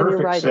is a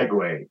perfect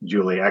segue,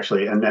 Julie,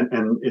 actually, and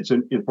it's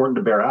important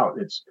to bear out.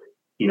 It's,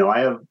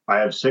 I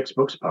have 6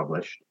 books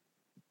published.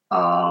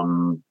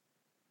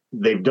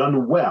 They've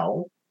done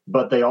well,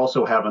 but they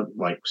also haven't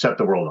set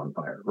the world on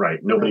fire, right?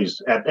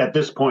 Nobody's at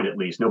this point, at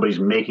least, nobody's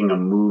making a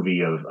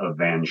movie of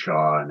Van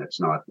Shaw, and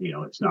it's not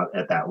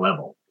at that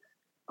level.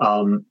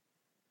 And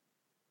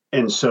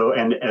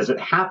as it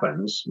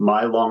happens,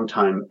 my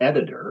longtime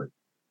editor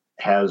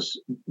has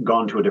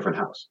gone to a different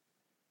house.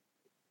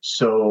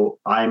 So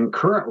I'm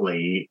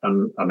currently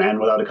a man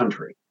without a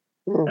country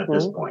at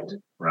this point,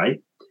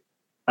 right?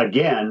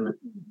 Again,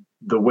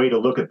 the way to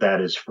look at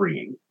that is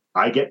freeing.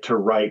 I get to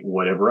write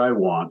whatever I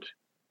want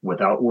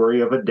without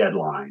worry of a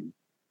deadline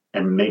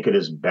and make it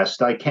as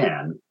best I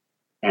can,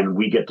 and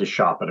we get to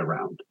shop it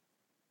around,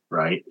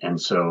 right?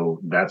 And so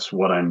that's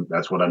what I'm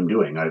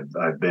doing.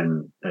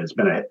 It's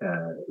been a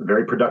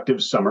very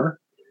productive summer.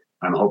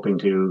 I'm hoping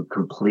to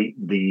complete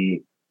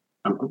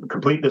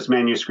this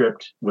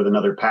manuscript with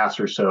another pass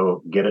or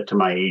so, get it to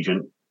my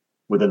agent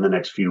within the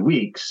next few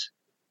weeks,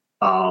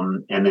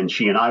 and then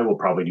she and I will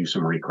probably do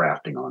some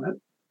recrafting on it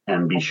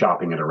and be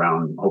shopping it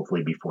around,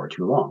 hopefully before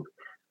too long.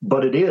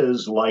 But it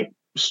is like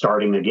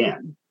starting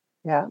again.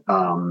 Yeah.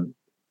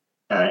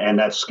 And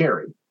that's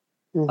scary.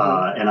 And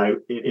I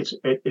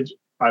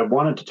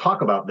wanted to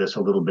talk about this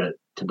a little bit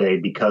today,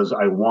 because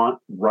I want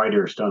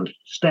writers to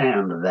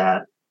understand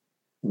that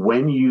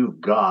when you've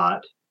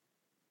got,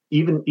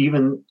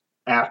 even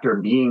after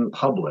being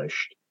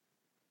published,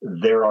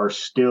 there are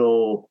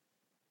still,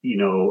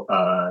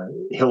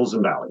 hills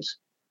and valleys,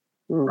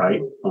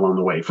 right, along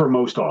the way, for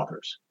most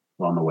authors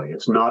along the way.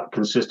 It's not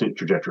consistent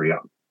trajectory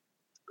up.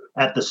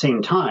 At the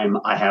same time,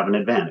 I have an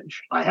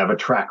advantage. I have a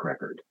track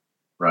record,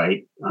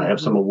 right? I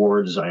have some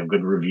awards, I have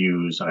good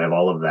reviews, I have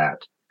all of that.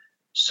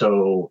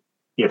 So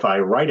if I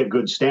write a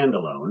good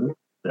standalone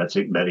that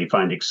you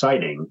find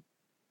exciting,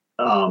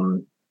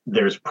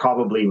 there's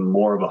probably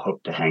more of a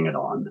hook to hang it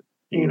on,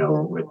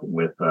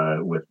 with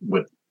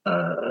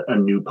a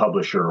new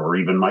publisher, or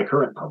even my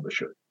current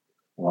publisher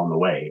along the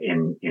way,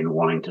 in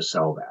wanting to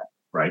sell that,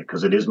 right?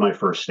 Because it is my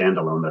first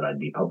standalone that I'd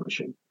be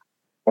publishing.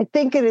 I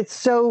think it's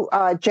so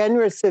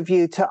generous of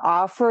you to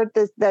offer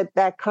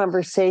that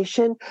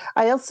conversation.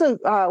 I also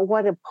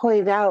want to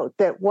point out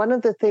that one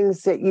of the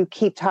things that you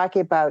keep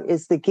talking about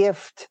is the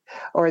gift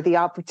or the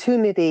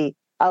opportunity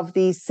of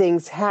these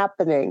things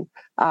happening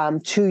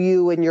to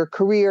you in your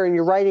career and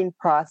your writing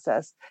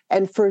process.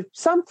 And for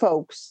some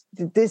folks,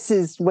 this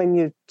is when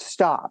you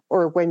stop,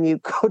 or when you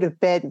go to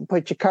bed and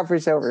put your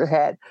covers over your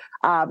head.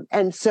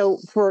 And so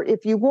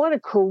if you want a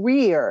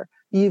career,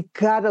 you've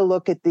got to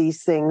look at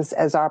these things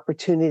as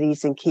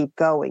opportunities and keep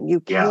going.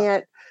 You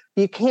can't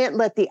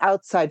let the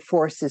outside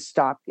forces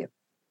stop you.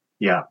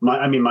 Yeah.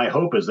 My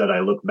hope is that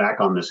I look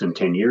back on this in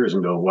 10 years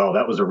and go, well,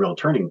 that was a real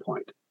turning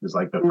point. It's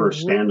like the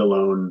first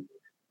standalone,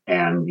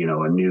 and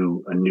a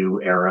new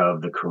era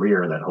of the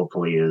career that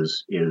hopefully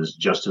is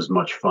just as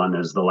much fun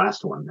as the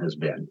last one has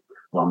been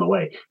along the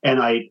way.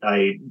 And I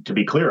to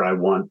be clear, I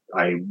want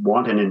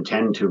and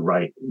intend to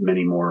write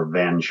many more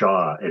Van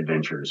Shaw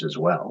adventures as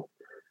well.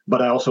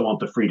 But I also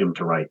want the freedom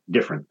to write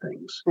different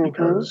things,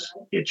 because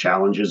it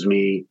challenges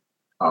me.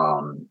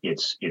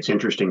 It's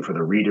interesting for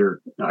the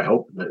reader. I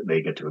hope that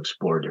they get to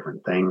explore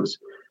different things.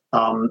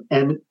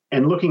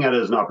 And looking at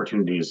it as an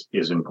opportunity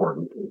is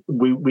important.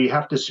 We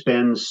have to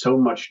spend so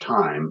much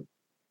time,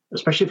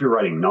 especially if you're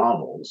writing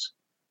novels.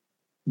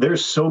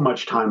 There's so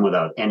much time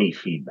without any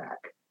feedback,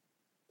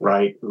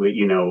 right?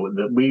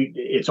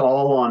 It's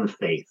all on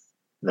faith.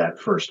 That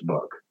first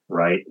book,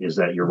 right, is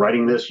that you're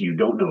writing this. You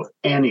don't know if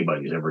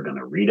anybody's ever going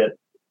to read it.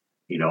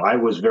 I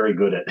was very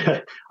good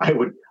at.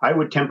 I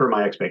would temper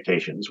my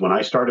expectations when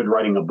I started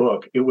writing a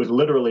book. It was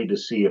literally to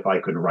see if I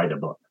could write a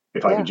book.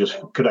 If I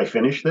could I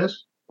finish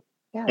this?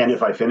 Yes. And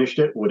if I finished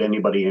it, would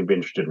anybody be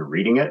interested in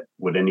reading it?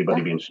 Would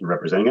anybody be interested in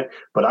representing it?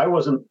 But I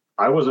wasn't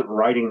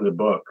writing the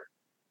book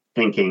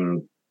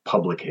thinking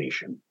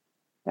publication.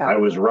 Yeah. I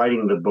was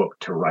writing the book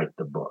to write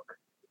the book.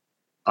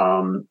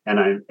 And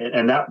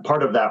that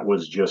part of that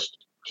was just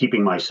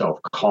keeping myself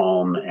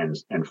calm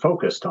and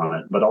focused on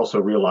it, but also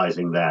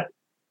realizing that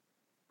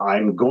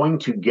I'm going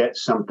to get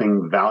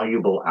something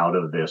valuable out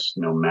of this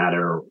no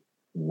matter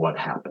what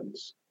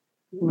happens,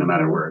 no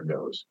matter where it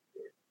goes.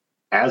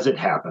 As it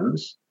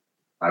happens,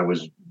 I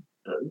was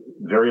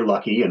very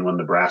lucky, and when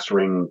the brass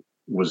ring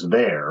was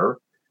there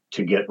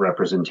to get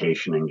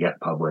representation and get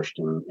published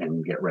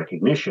and get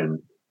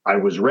recognition, I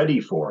was ready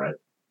for it.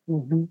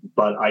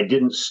 But I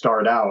didn't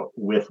start out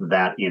with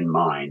that in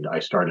mind. I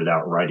started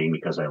out writing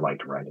because I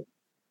liked writing.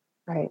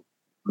 Right.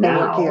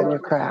 Now working on your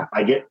craft.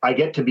 I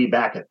get to be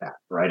back at that,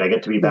 right? I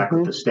get to be back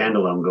with the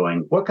standalone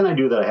going, what can I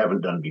do that I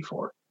haven't done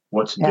before?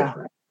 What's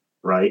different,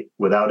 right?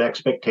 Without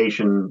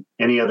expectation,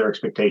 any other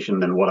expectation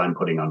than what I'm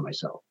putting on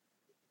myself.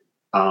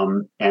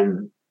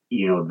 And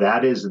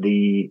that is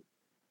the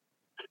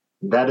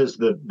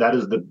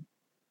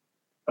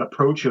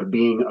approach of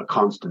being a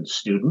constant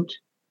student.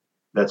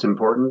 That's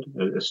important.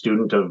 A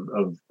student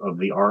of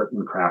the art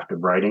and craft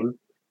of writing.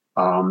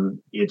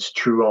 It's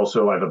true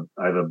also, I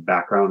have a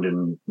background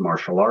in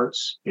martial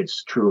arts.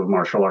 It's true of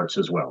martial arts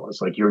as well.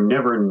 It's like you're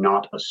never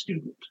not a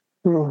student,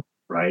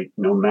 right?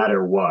 No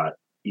matter what,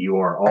 you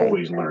are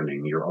always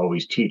learning, you're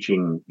always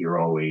teaching, you're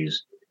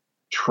always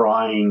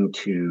trying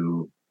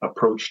to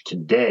approach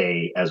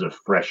today as a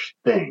fresh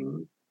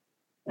thing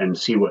and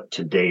see what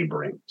today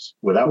brings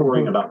without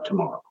worrying about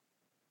tomorrow.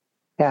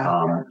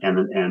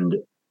 And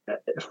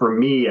for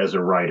me as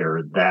a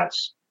writer,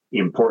 that's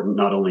important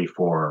not only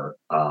for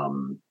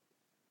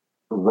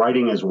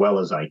writing as well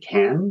as I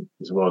can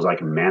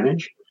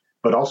manage,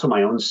 but also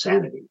my own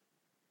sanity.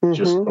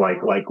 Just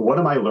like what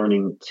am I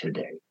learning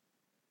today?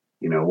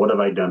 What have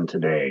I done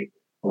today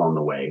along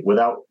the way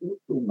without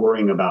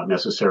worrying about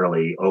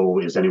necessarily,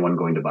 is anyone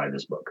going to buy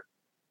this book?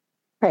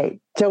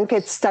 Right. Don't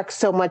get stuck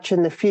so much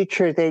in the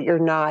future that you're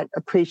not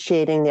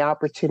appreciating the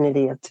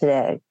opportunity of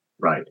today.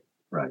 Right.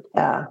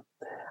 Yeah.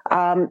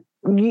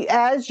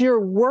 As you're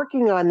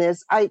working on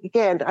this, I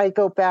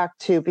go back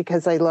to,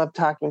 because I love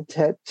talking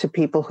to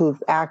people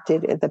who've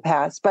acted in the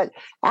past, but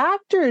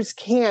actors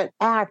can't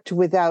act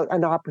without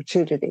an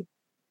opportunity.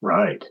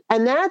 Right.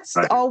 And that's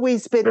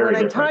always been, Very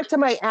when different. I talk to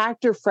my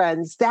actor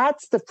friends,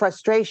 that's the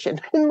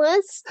frustration.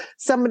 Unless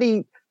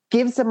somebody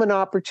gives them an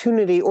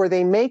opportunity or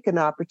they make an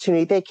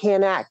opportunity, they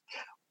can't act.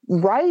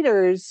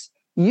 Writers,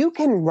 you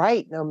can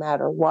write no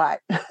matter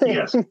what.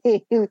 Yes. I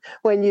mean,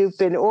 when you've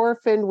been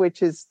orphaned,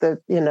 which is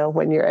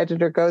when your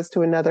editor goes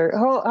to another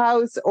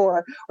house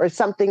or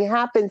something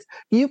happens,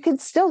 you can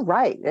still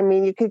write. I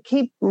mean, you could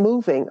keep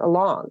moving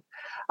along.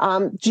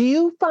 Do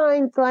you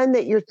find, Glenn,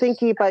 that you're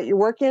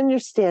working on your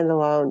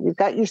standalone, you've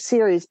got your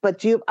series, but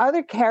do you have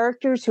other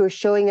characters who are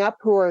showing up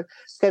who are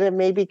going to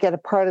maybe get a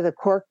part of the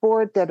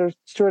corkboard that are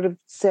sort of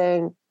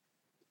saying,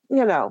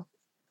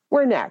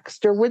 we're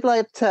next, or we'd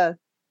like to,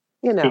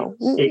 it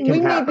can we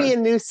happen. may be a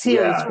new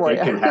series for you.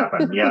 It can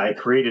happen. Yeah, I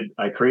created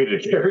a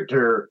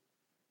character.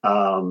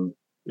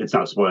 It's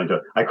not spoiling.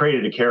 I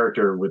created a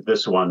character with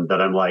this one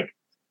that I'm like,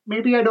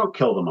 maybe I don't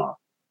kill them off.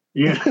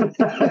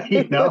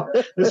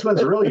 This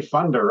one's really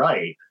fun to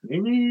write.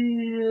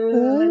 Maybe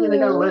they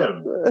gotta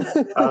live.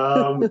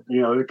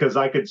 Because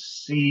I could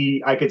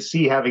see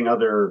having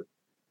other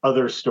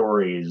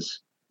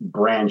stories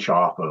branch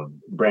off of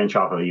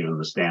even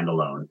the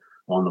standalone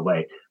on the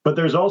way. But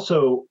there's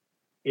also,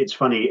 it's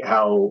funny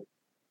how,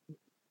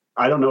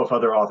 I don't know if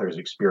other authors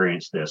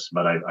experience this,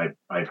 but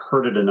I've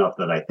heard it enough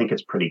that I think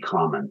it's pretty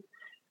common.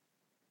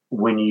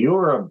 When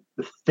you're a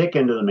thick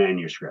into the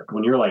manuscript,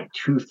 when you're like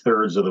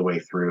 2/3 of the way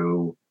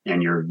through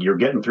and you're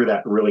getting through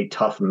that really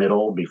tough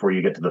middle before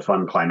you get to the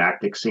fun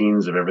climactic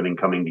scenes of everything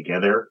coming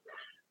together,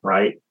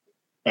 right?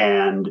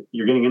 And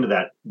you're getting into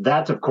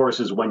that of course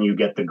is when you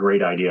get the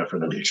great idea for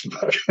the next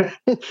book.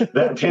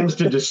 That tends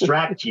to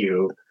distract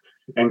you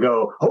and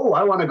go,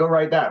 I want to go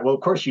write that. Well,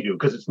 of course you do,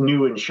 because it's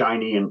new and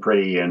shiny and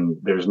pretty, and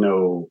it's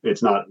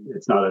not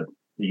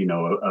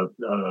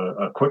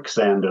a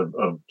quicksand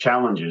of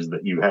challenges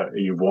that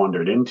you've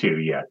wandered into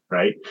yet,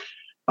 right?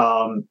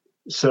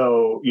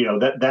 So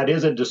that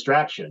is a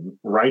distraction.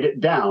 Write it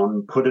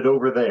down, put it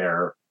over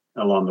there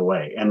along the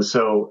way. And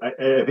so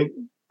I think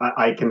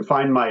I can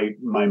find my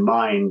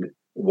mind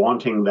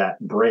wanting that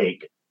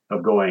break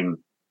of going,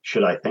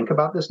 should I think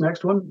about this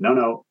next one?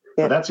 No.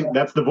 Yeah. But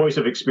that's the voice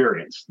of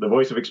experience. The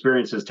voice of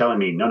experience is telling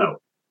me, no,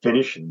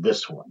 finish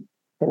this one.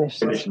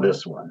 Finish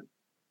this one.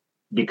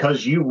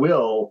 Because you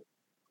will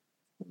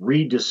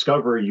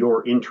rediscover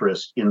your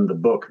interest in the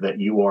book that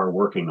you are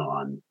working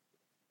on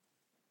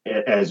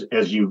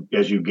as you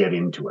get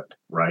into it,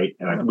 right?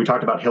 We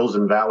talked about hills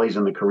and valleys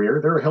in the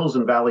career. There are hills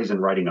and valleys in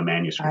writing a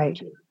manuscript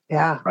too.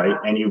 Yeah. Right.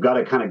 And you've got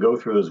to kind of go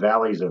through those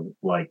valleys of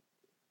like,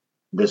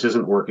 this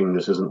isn't working,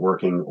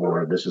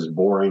 or this is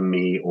boring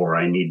me, or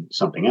I need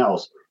something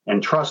else.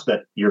 And trust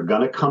that you're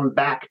going to come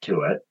back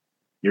to it.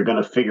 You're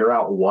going to figure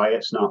out why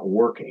it's not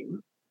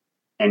working,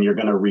 and you're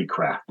going to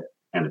recraft it,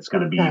 and it's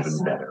going to be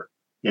even better.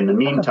 In the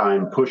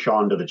meantime, push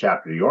on to the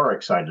chapter you're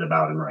excited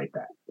about and write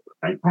that.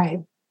 Right. Right.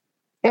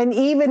 And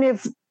even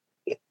if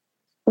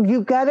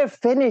you got to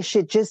finish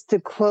it just to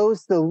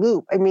close the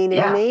loop. I mean,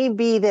 it may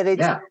be that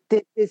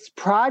that this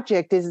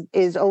project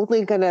is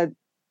only going to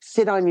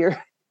sit on your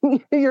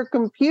your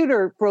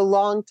computer for a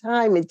long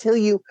time until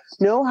you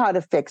know how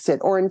to fix it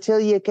or until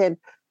you can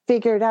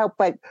figure it out.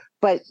 But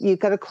you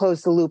got to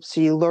close the loop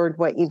so you learned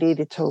what you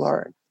needed to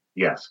learn.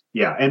 Yes.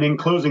 Yeah. And in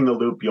closing the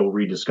loop, you'll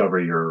rediscover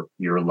your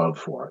love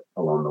for it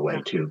along the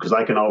way too. Because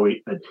I can always,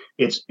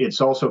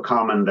 it's also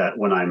common that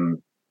when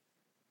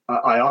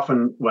I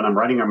often, when I'm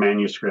writing a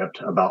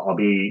manuscript I'll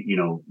be,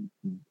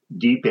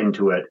 deep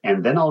into it,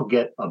 and then I'll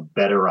get a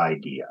better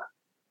idea,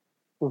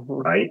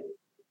 right?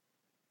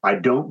 I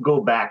don't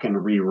go back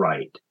and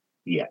rewrite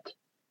yet.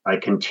 I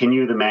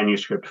continue the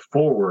manuscript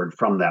forward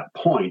from that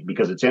point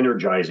because it's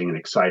energizing and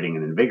exciting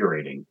and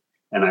invigorating.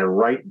 And I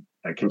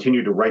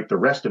continue to write the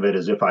rest of it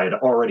as if I had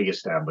already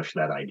established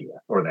that idea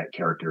or that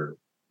character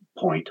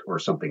point or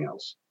something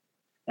else.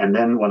 And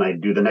then when I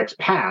do the next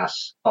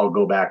pass, I'll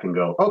go back and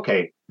go,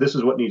 okay, this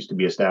is what needs to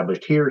be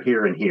established here,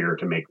 here, and here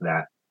to make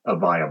that a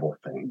viable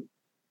thing.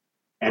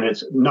 And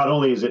it's not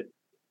only is it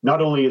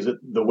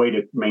the way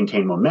to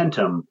maintain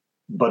momentum,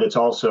 but it's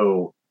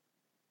also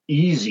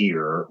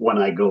easier when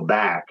I go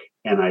back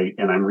and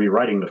I'm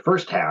rewriting the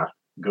first half,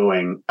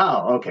 going,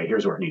 oh, okay,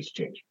 here's where it needs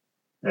to change.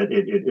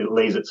 It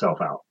lays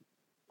itself out.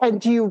 And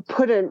do you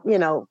put a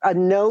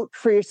note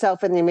for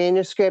yourself in the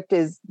manuscript?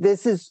 Is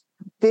this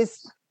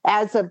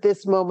as of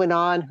this moment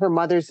on, her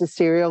mother's a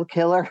serial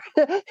killer?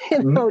 I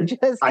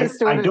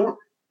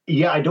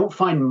don't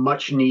find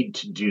much need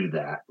to do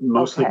that,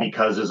 mostly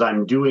because as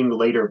I'm doing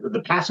later,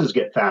 the passes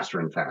get faster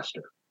and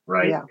faster,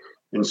 right? Yeah.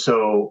 And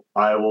so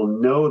I will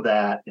know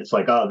that it's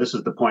like, oh, this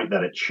is the point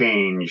that it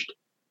changed.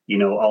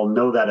 I'll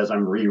know that as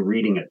I'm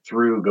rereading it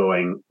through,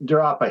 going,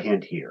 drop a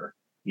hint here,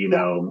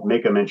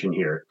 make a mention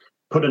here,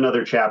 put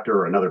another chapter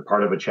or another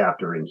part of a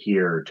chapter in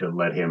here to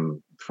let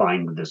him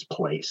find this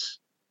place,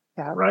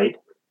 right?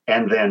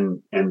 And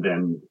then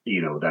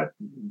that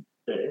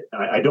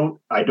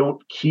I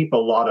don't keep a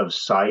lot of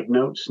side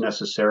notes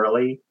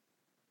necessarily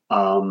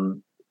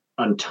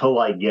until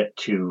I get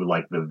to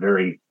like the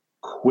very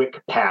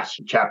quick pass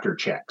chapter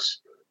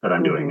checks that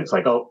I'm doing. It's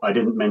like, oh, I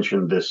didn't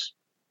mention this,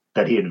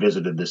 that he had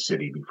visited this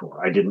city before.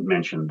 I didn't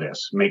mention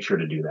this. Make sure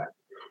to do that.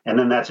 And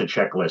then that's a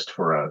checklist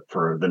for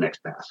the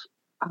next pass.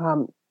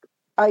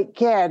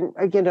 Again,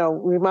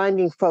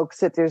 reminding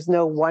folks that there's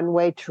no one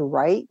way to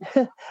write,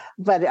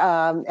 but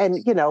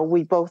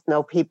we both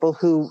know people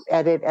who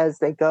edit as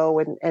they go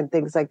and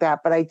things like that.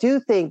 But I do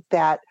think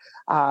that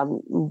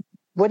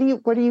what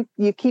do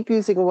you keep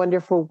using a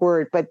wonderful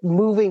word, but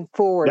moving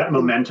forward. That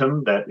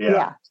momentum,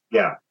 yeah.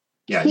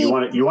 You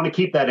want to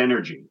keep that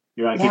energy.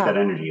 You want to keep that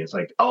energy. It's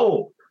like,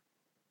 oh,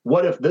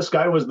 what if this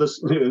guy was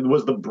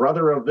the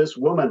brother of this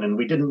woman and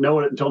we didn't know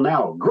it until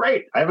now?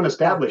 Great. I haven't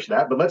established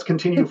that, but let's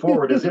continue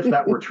forward as if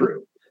that were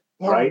true.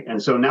 Right.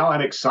 And so now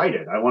I'm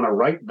excited. I want to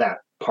write that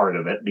part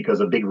of it because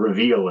a big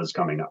reveal is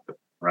coming up.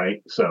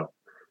 Right. So.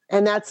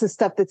 And that's the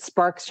stuff that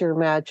sparks your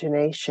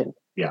imagination.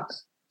 Yeah,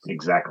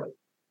 exactly.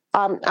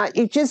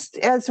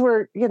 As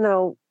we're,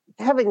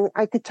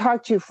 I could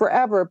talk to you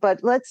forever, but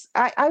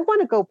I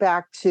want to go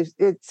back to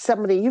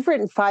somebody. You've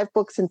written 5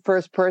 books in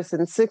first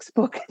person, 6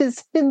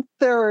 books in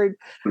third.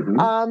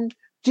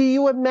 Do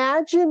you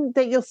imagine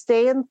that you'll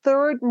stay in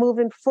third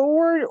moving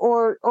forward,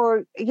 or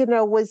are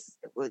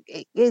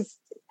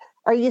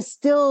you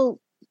still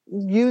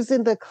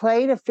using the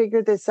clay to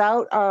figure this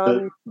out?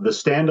 The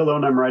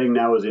standalone I'm writing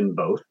now is in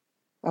both.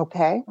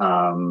 Okay.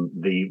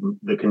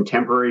 The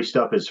contemporary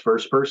stuff is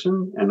first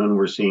person, and then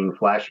we're seeing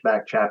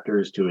flashback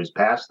chapters to his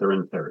past. They're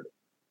in third.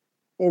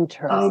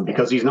 Interesting.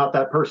 Because he's not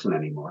that person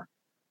anymore.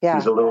 Yeah.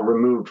 He's a little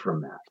removed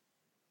from that.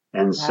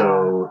 And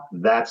so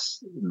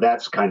that's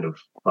kind of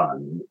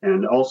fun.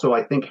 And also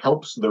I think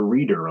helps the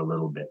reader a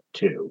little bit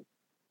too,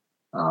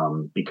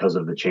 because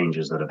of the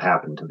changes that have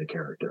happened to the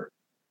character.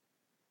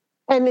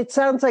 And it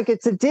sounds like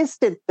it's a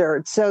distant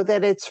third, so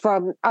that it's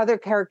from other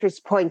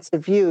characters' points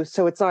of view.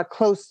 So it's not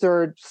close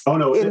third. Oh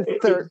no,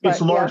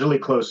 it's largely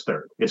close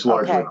third. It's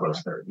largely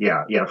close third.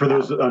 Yeah. For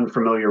those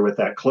unfamiliar with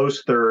that,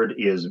 close third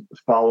is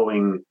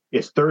following.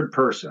 It's third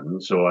person.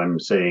 So I'm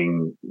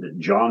saying that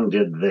John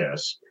did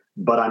this,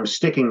 but I'm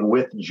sticking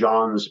with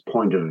John's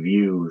point of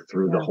view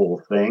through the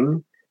whole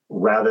thing,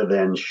 rather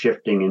than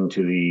shifting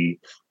into the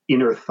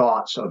inner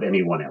thoughts of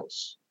anyone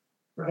else.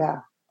 Right?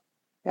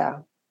 Yeah.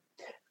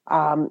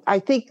 I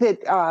think that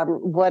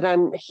what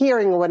I'm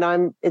hearing, what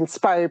I'm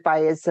inspired by,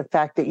 is the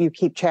fact that you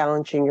keep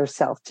challenging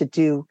yourself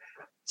to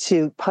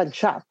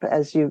punch up,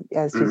 as you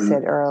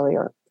said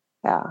earlier.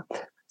 Yeah.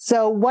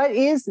 So, what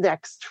is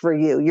next for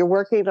you? You're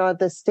working on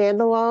the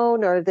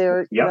standalone, or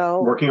there?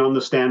 Working on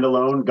the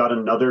standalone. Got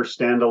another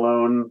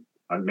standalone.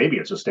 Maybe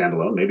it's a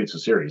standalone. Maybe it's a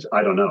series.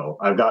 I don't know.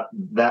 I've got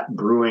that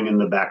brewing in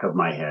the back of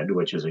my head,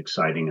 which is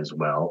exciting as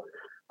well.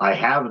 I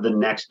have the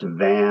next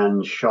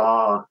Van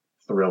Shaw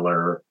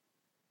thriller.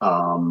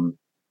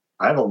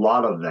 I have a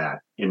lot of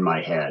that in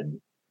my head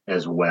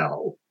as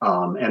well.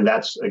 And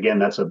that's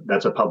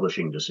a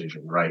publishing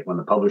decision, right? When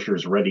the publisher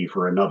is ready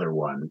for another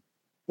one,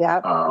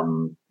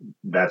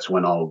 that's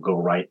when I'll go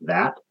write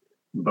that.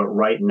 But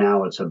right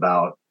now it's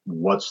about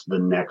what's the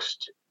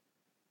next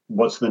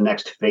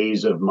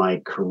phase of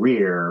my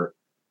career,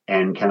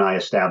 and can I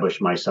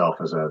establish myself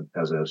as a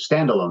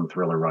standalone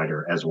thriller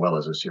writer as well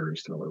as a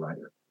series thriller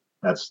writer?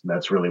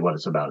 That's really what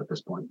it's about at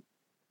this point.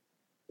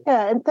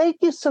 Yeah, and thank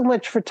you so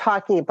much for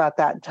talking about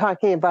that,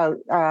 talking about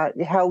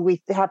how we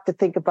have to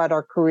think about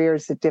our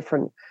careers at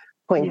different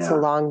points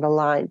along the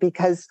line,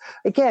 because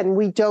again,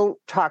 we don't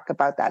talk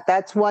about that.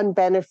 That's one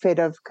benefit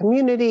of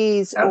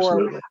communities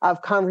Absolutely. or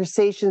of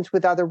conversations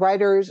with other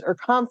writers or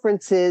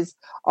conferences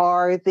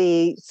are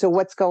so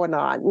what's going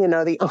on,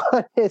 the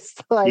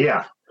honest,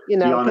 the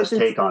honest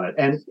take on it.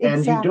 And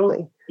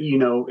exactly. you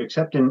don't,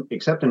 except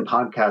in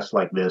podcasts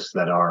like this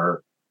that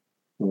are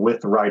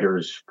with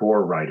writers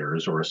for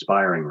writers or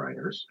aspiring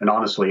writers. And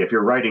honestly, if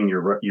you're writing,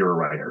 you're a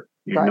writer,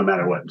 right, no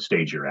matter what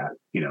stage you're at.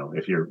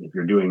 If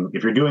you're doing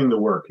the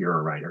work, you're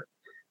a writer.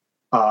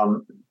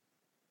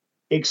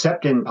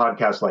 Except in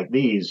podcasts like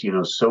these,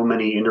 so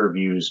many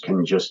interviews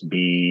can just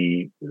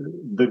be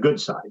the good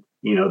side.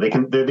 They're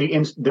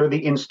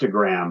the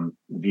Instagram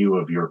view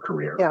of your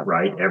career,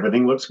 right?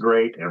 Everything looks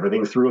great,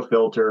 everything through a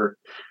filter,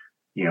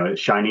 it's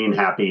shiny and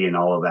happy and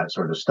all of that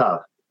sort of stuff.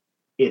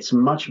 It's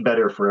much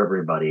better for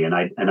everybody, and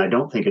I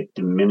don't think it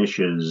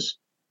diminishes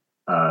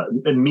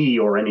me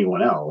or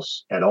anyone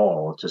else at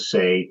all to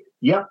say,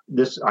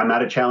 I'm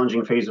at a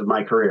challenging phase of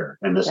my career,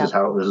 and this is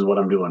what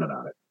I'm doing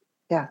about it.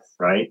 Yes.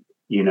 Right.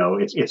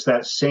 It's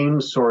that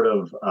same sort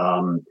of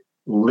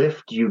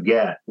lift you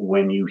get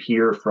when you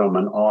hear from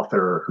an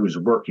author whose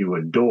work you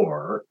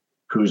adore,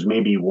 who's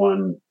maybe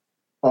won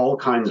all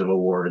kinds of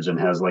awards and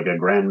has like a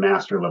grand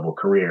master level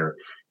career,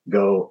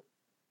 go,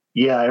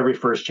 every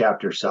first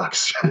chapter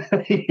sucks.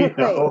 Right.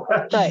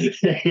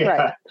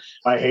 Right.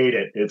 I hate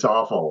it. It's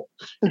awful.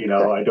 I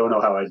don't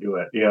know how I do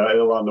it.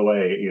 Along the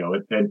way,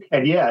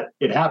 and yet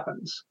it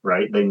happens,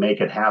 right? They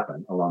make it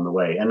happen along the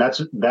way, and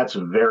that's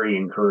very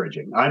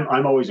encouraging.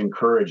 I'm always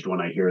encouraged when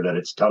I hear that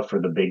it's tough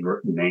for the big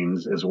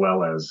names as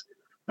well as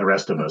the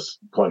rest of us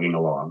plugging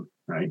along,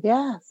 right?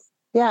 Yes.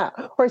 Yeah.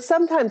 Or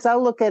sometimes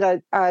I'll look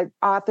at an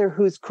author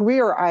whose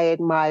career I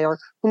admire,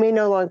 who may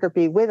no longer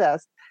be with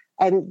us,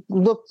 and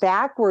look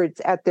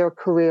backwards at their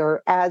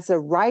career as a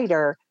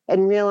writer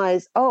and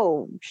realize,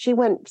 she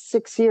went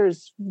 6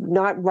 years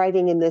not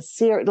writing in this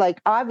series. Like,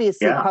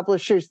 obviously,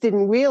 publishers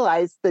didn't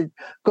realize the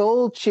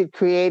gold she'd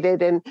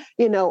created. And,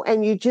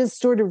 and you just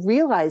sort of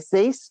realize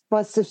they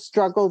must have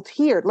struggled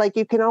here. Like,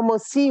 you can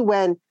almost see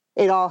when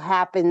it all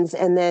happens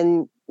and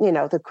then,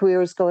 the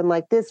career is going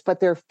like this, but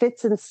there are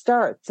fits and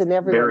starts in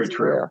everyone's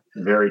career.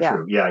 Very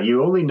true. Yeah.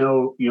 You only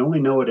know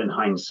it in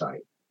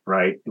hindsight,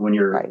 right? When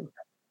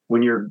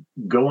you're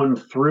going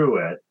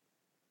through it,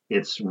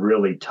 it's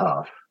really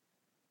tough.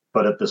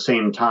 But at the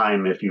same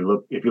time, if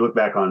you look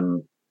back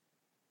on,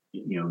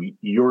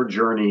 your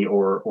journey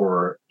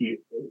or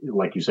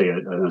like you say,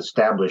 an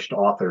established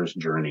author's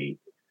journey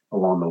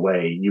along the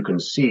way, you can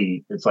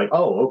see it's like,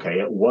 okay,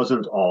 it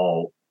wasn't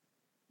all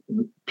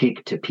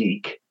peak to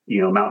peak,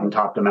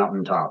 mountaintop to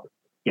mountaintop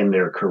in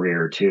their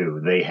career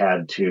too. They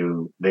had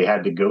to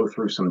go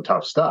through some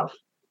tough stuff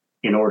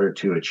in order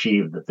to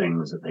achieve the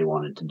things that they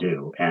wanted to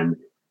do. And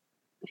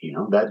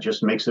that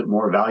just makes it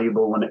more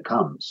valuable when it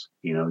comes.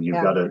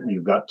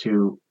 You've got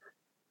to,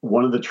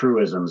 one of the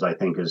truisms I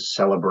think is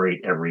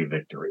celebrate every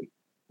victory.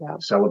 Yeah.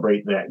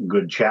 Celebrate that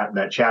good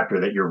that chapter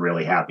that you're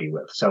really happy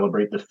with.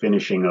 Celebrate the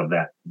finishing of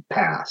that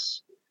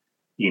pass.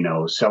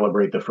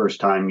 Celebrate the first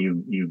time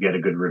you get a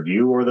good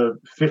review or the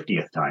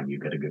 50th time you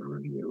get a good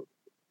review.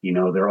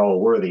 They're all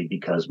worthy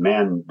because,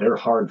 man, they're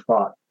hard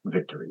fought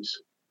victories.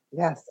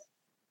 Yes,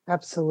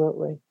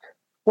 absolutely.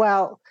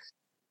 Well,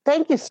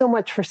 thank you so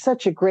much for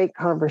such a great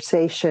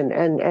conversation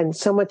and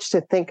so much to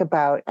think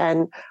about.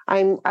 And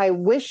I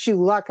wish you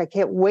luck. I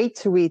can't wait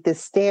to read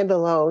this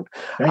standalone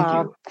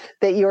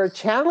that you're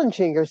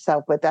challenging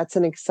yourself with. That's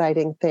an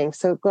exciting thing.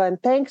 So, Glen,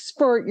 thanks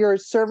for your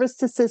service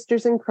to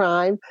Sisters in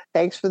Crime.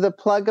 Thanks for the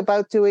plug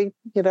about doing,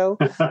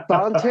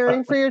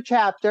 volunteering for your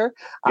chapter.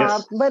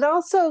 Yes. But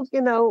also,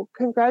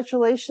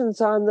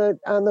 congratulations on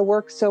the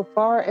work so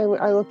far.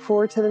 And I look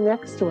forward to the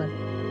next one.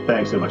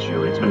 Thanks so much,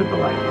 Julie. It's been a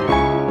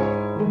delight.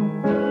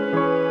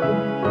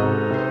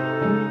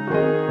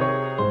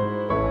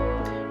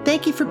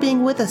 Thank you for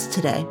being with us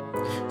today.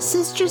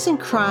 Sisters in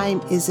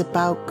Crime is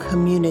about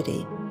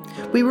community.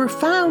 We were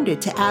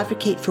founded to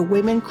advocate for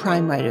women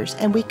crime writers,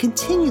 and we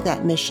continue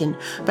that mission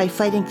by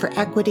fighting for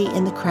equity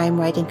in the crime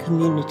writing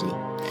community.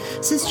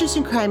 Sisters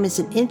in Crime is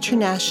an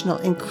international,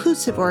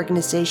 inclusive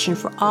organization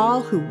for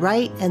all who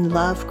write and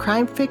love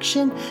crime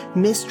fiction,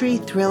 mystery,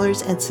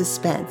 thrillers, and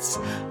suspense.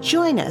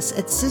 Join us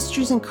at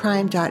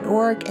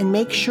sistersincrime.org and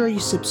make sure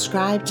you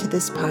subscribe to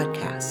this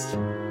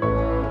podcast.